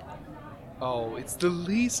appreciate it. Oh, it's the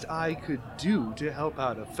least I could do to help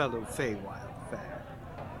out a fellow Feywild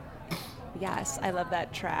fan. Yes, I love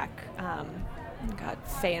that track. God,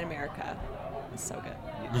 Faye in America. It's so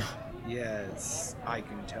good. Yes, I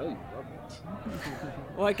can tell you love it.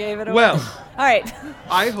 What gave it away? Well, All right.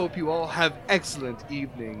 I hope you all have excellent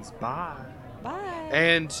evenings. Bye. Bye.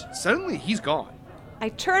 And suddenly he's gone. I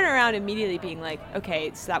turn around immediately being like, okay,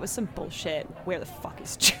 so that was some bullshit. Where the fuck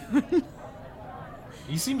is June?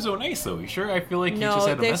 You seem so nice, though. You sure? I feel like you just No,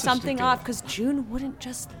 had a there's message something to off give. because June wouldn't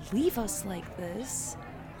just leave us like this.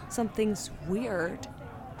 Something's weird.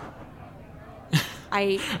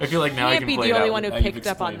 I feel like now I can't can be play the it only out one who now you've picked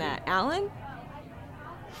up on explained that. it. Alan?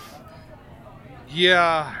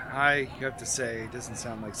 Yeah, I have to say, it doesn't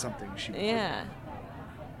sound like something she would. Yeah.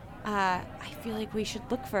 I feel like we should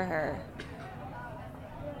look for her.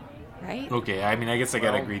 Right? Okay, I mean, I guess I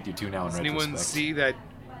gotta Well, agree with you, too, now in Does anyone retrospect. see that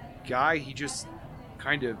guy? He just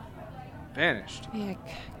kind of vanished. Yeah,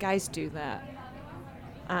 guys do that.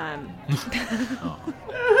 I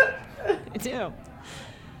do.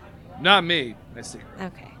 Not me. I see.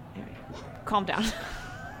 Okay. All right. Calm down.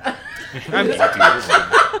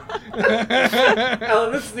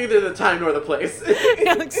 Ellen, this is neither the time nor the place.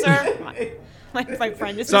 Alex, sir, my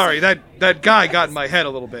friend is. Sorry, that guy got in my head a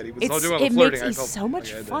little bit. He was all doing all the it flirting. makes I it felt so much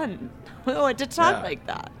like I did. fun to talk Yeah. like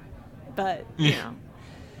that. But you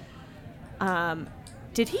know.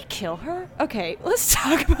 Did he kill her? Okay, let's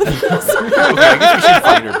talk about this. Okay, I guess we should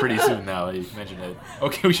find her pretty soon now. You mentioned it.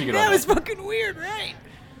 Okay, we should get on That that. was fucking weird, right?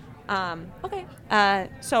 Okay.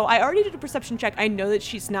 So I already did a perception check. I know that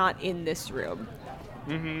she's not in this room.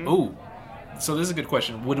 Ooh, so this is a good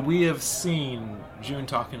question. Would we have seen June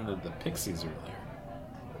talking to the Pixies earlier?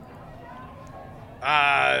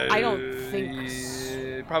 I don't think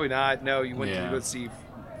so. Probably not. No, you went to Yeah. go see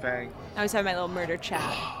Fang. I was having my little murder chat.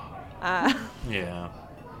 Yeah.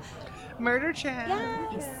 Murder chat.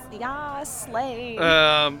 Yes, slay.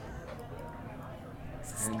 And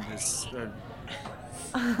this,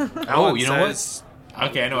 Oh, Alan you know what? says,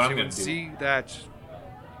 Okay, I know what I'm "Does gonna anyone do. see that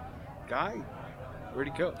guy? Where'd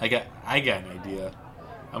he go? I got an idea.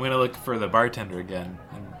 I'm gonna look for the bartender again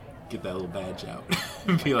and get that little badge out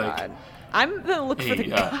and be like, God. I'm gonna look for Hey, the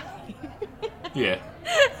guy. yeah,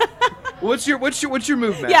 What's your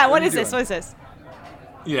move, Matt? Yeah, What what are is you this? doing? What is this?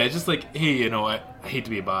 yeah. Just like, hey, you know, I hate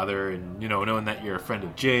to be a bother, and you know, knowing that you're a friend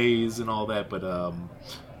of Jay's and all that, but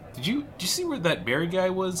did you see where that Barry guy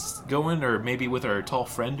was going, or maybe with our tall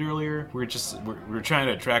friend earlier? We're trying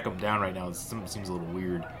to track him down right now. It seems a little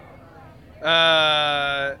weird.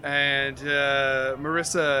 And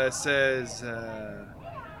Marissa says,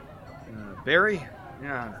 Barry?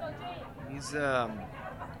 Yeah. He's, I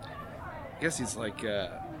guess he's like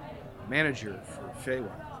manager for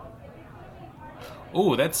Feywild.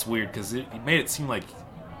 Oh, that's weird because it made it seem like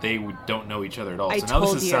they don't know each other at all. I So now this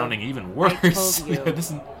told is you. sounding even worse. I told you.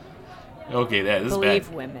 This is, okay, this is Believe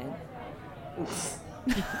bad. women.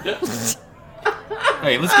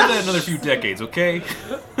 Hey, let's give that another few decades, okay?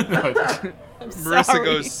 Marissa Sorry.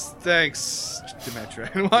 goes, thanks,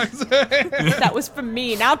 Demetra. And walks That was for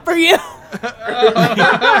me, not for you.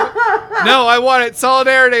 No, I want it.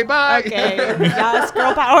 Solidarity. Bye. Okay. Yes,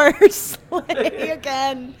 girl power. Slay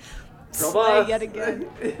again. Girl Slay boss. yet again.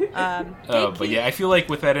 But yeah, I feel like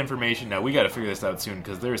with that information now, we got to figure this out soon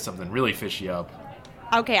because there is something really fishy up.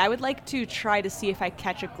 Okay, I would like to try to see if I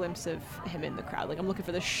catch a glimpse of him in the crowd. Like, I'm looking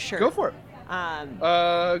for the shirt. Go for it.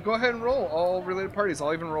 Oh Go ahead and roll all related parties.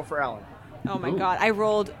 I'll even roll for Alan. my Ooh. god, I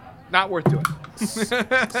rolled Not worth doing.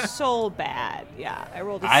 so bad. Yeah, I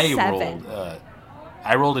rolled a I 7.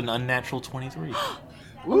 rolled an unnatural 23.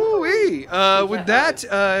 Woo-wee. With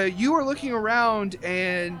that, you are looking around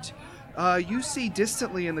and you see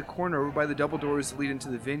distantly in the corner over by the double doors that lead into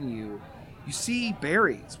the venue, you see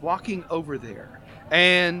Barry's walking over there.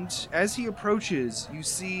 And as he approaches, you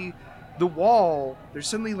see the wall, there's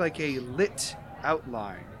suddenly like a lit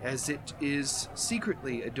outline as it is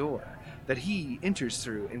secretly a door that he enters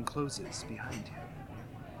through and closes behind him.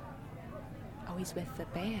 Oh, he's with the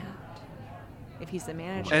band. If he's the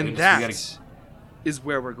manager. And goodness, that we is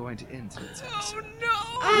where we're going to end tonight's episode.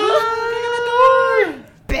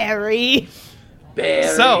 Barry. Barry.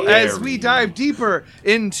 So, as Barry. we dive deeper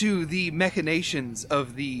into the machinations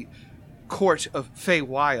of the court of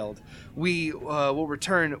Feywild, we will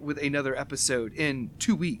return with another episode in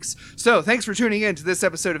 2 weeks. So, thanks for tuning in to this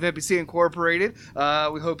episode of NPC Incorporated.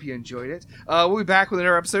 We hope you enjoyed it. We'll be back with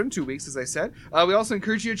another episode in 2 weeks, as I said. We also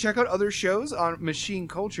encourage you to check out other shows on machine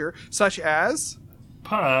culture, such as...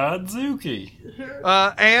 Podzuki.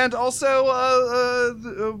 and also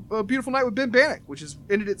A Beautiful Night with Ben Bannock, which has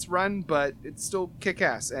ended its run, but it's still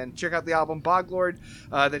kick-ass. And check out the album Boglord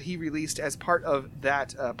that he released as part of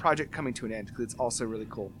that project coming to an end, because it's also really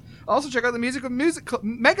cool. Also check out the music of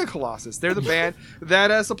Mega Colossus. They're the band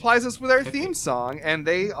that supplies us with our theme song, and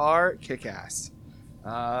they are kick-ass.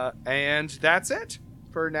 And that's it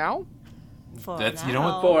for now. That's, you know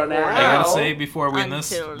what? For now. I gotta say before we end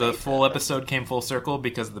this, Until the later. full episode came full circle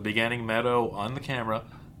because at the beginning, Meadow on the camera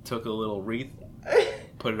took a little wreath,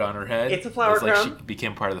 put it on her head. It's a flower like crown. she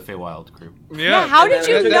became part of the Feywild crew. Yeah, how And did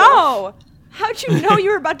then- you know? How'd you know you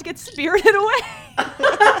were about to get spirited away?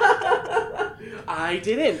 I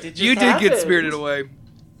didn't. It just You did get happened. spirited away.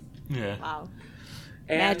 Yeah. Wow.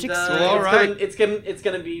 And, Magic So, all right. It's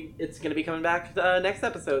gonna be coming back next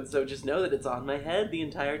episode. So just know that it's on my head the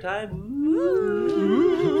entire time.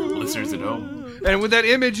 Listeners at home. And with that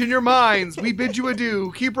image in your minds, we bid you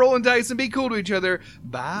adieu. Keep rolling dice and be cool to each other.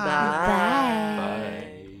 Bye.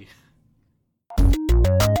 Bye.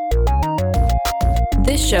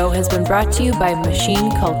 This show has been brought to you by Machine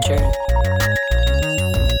Culture.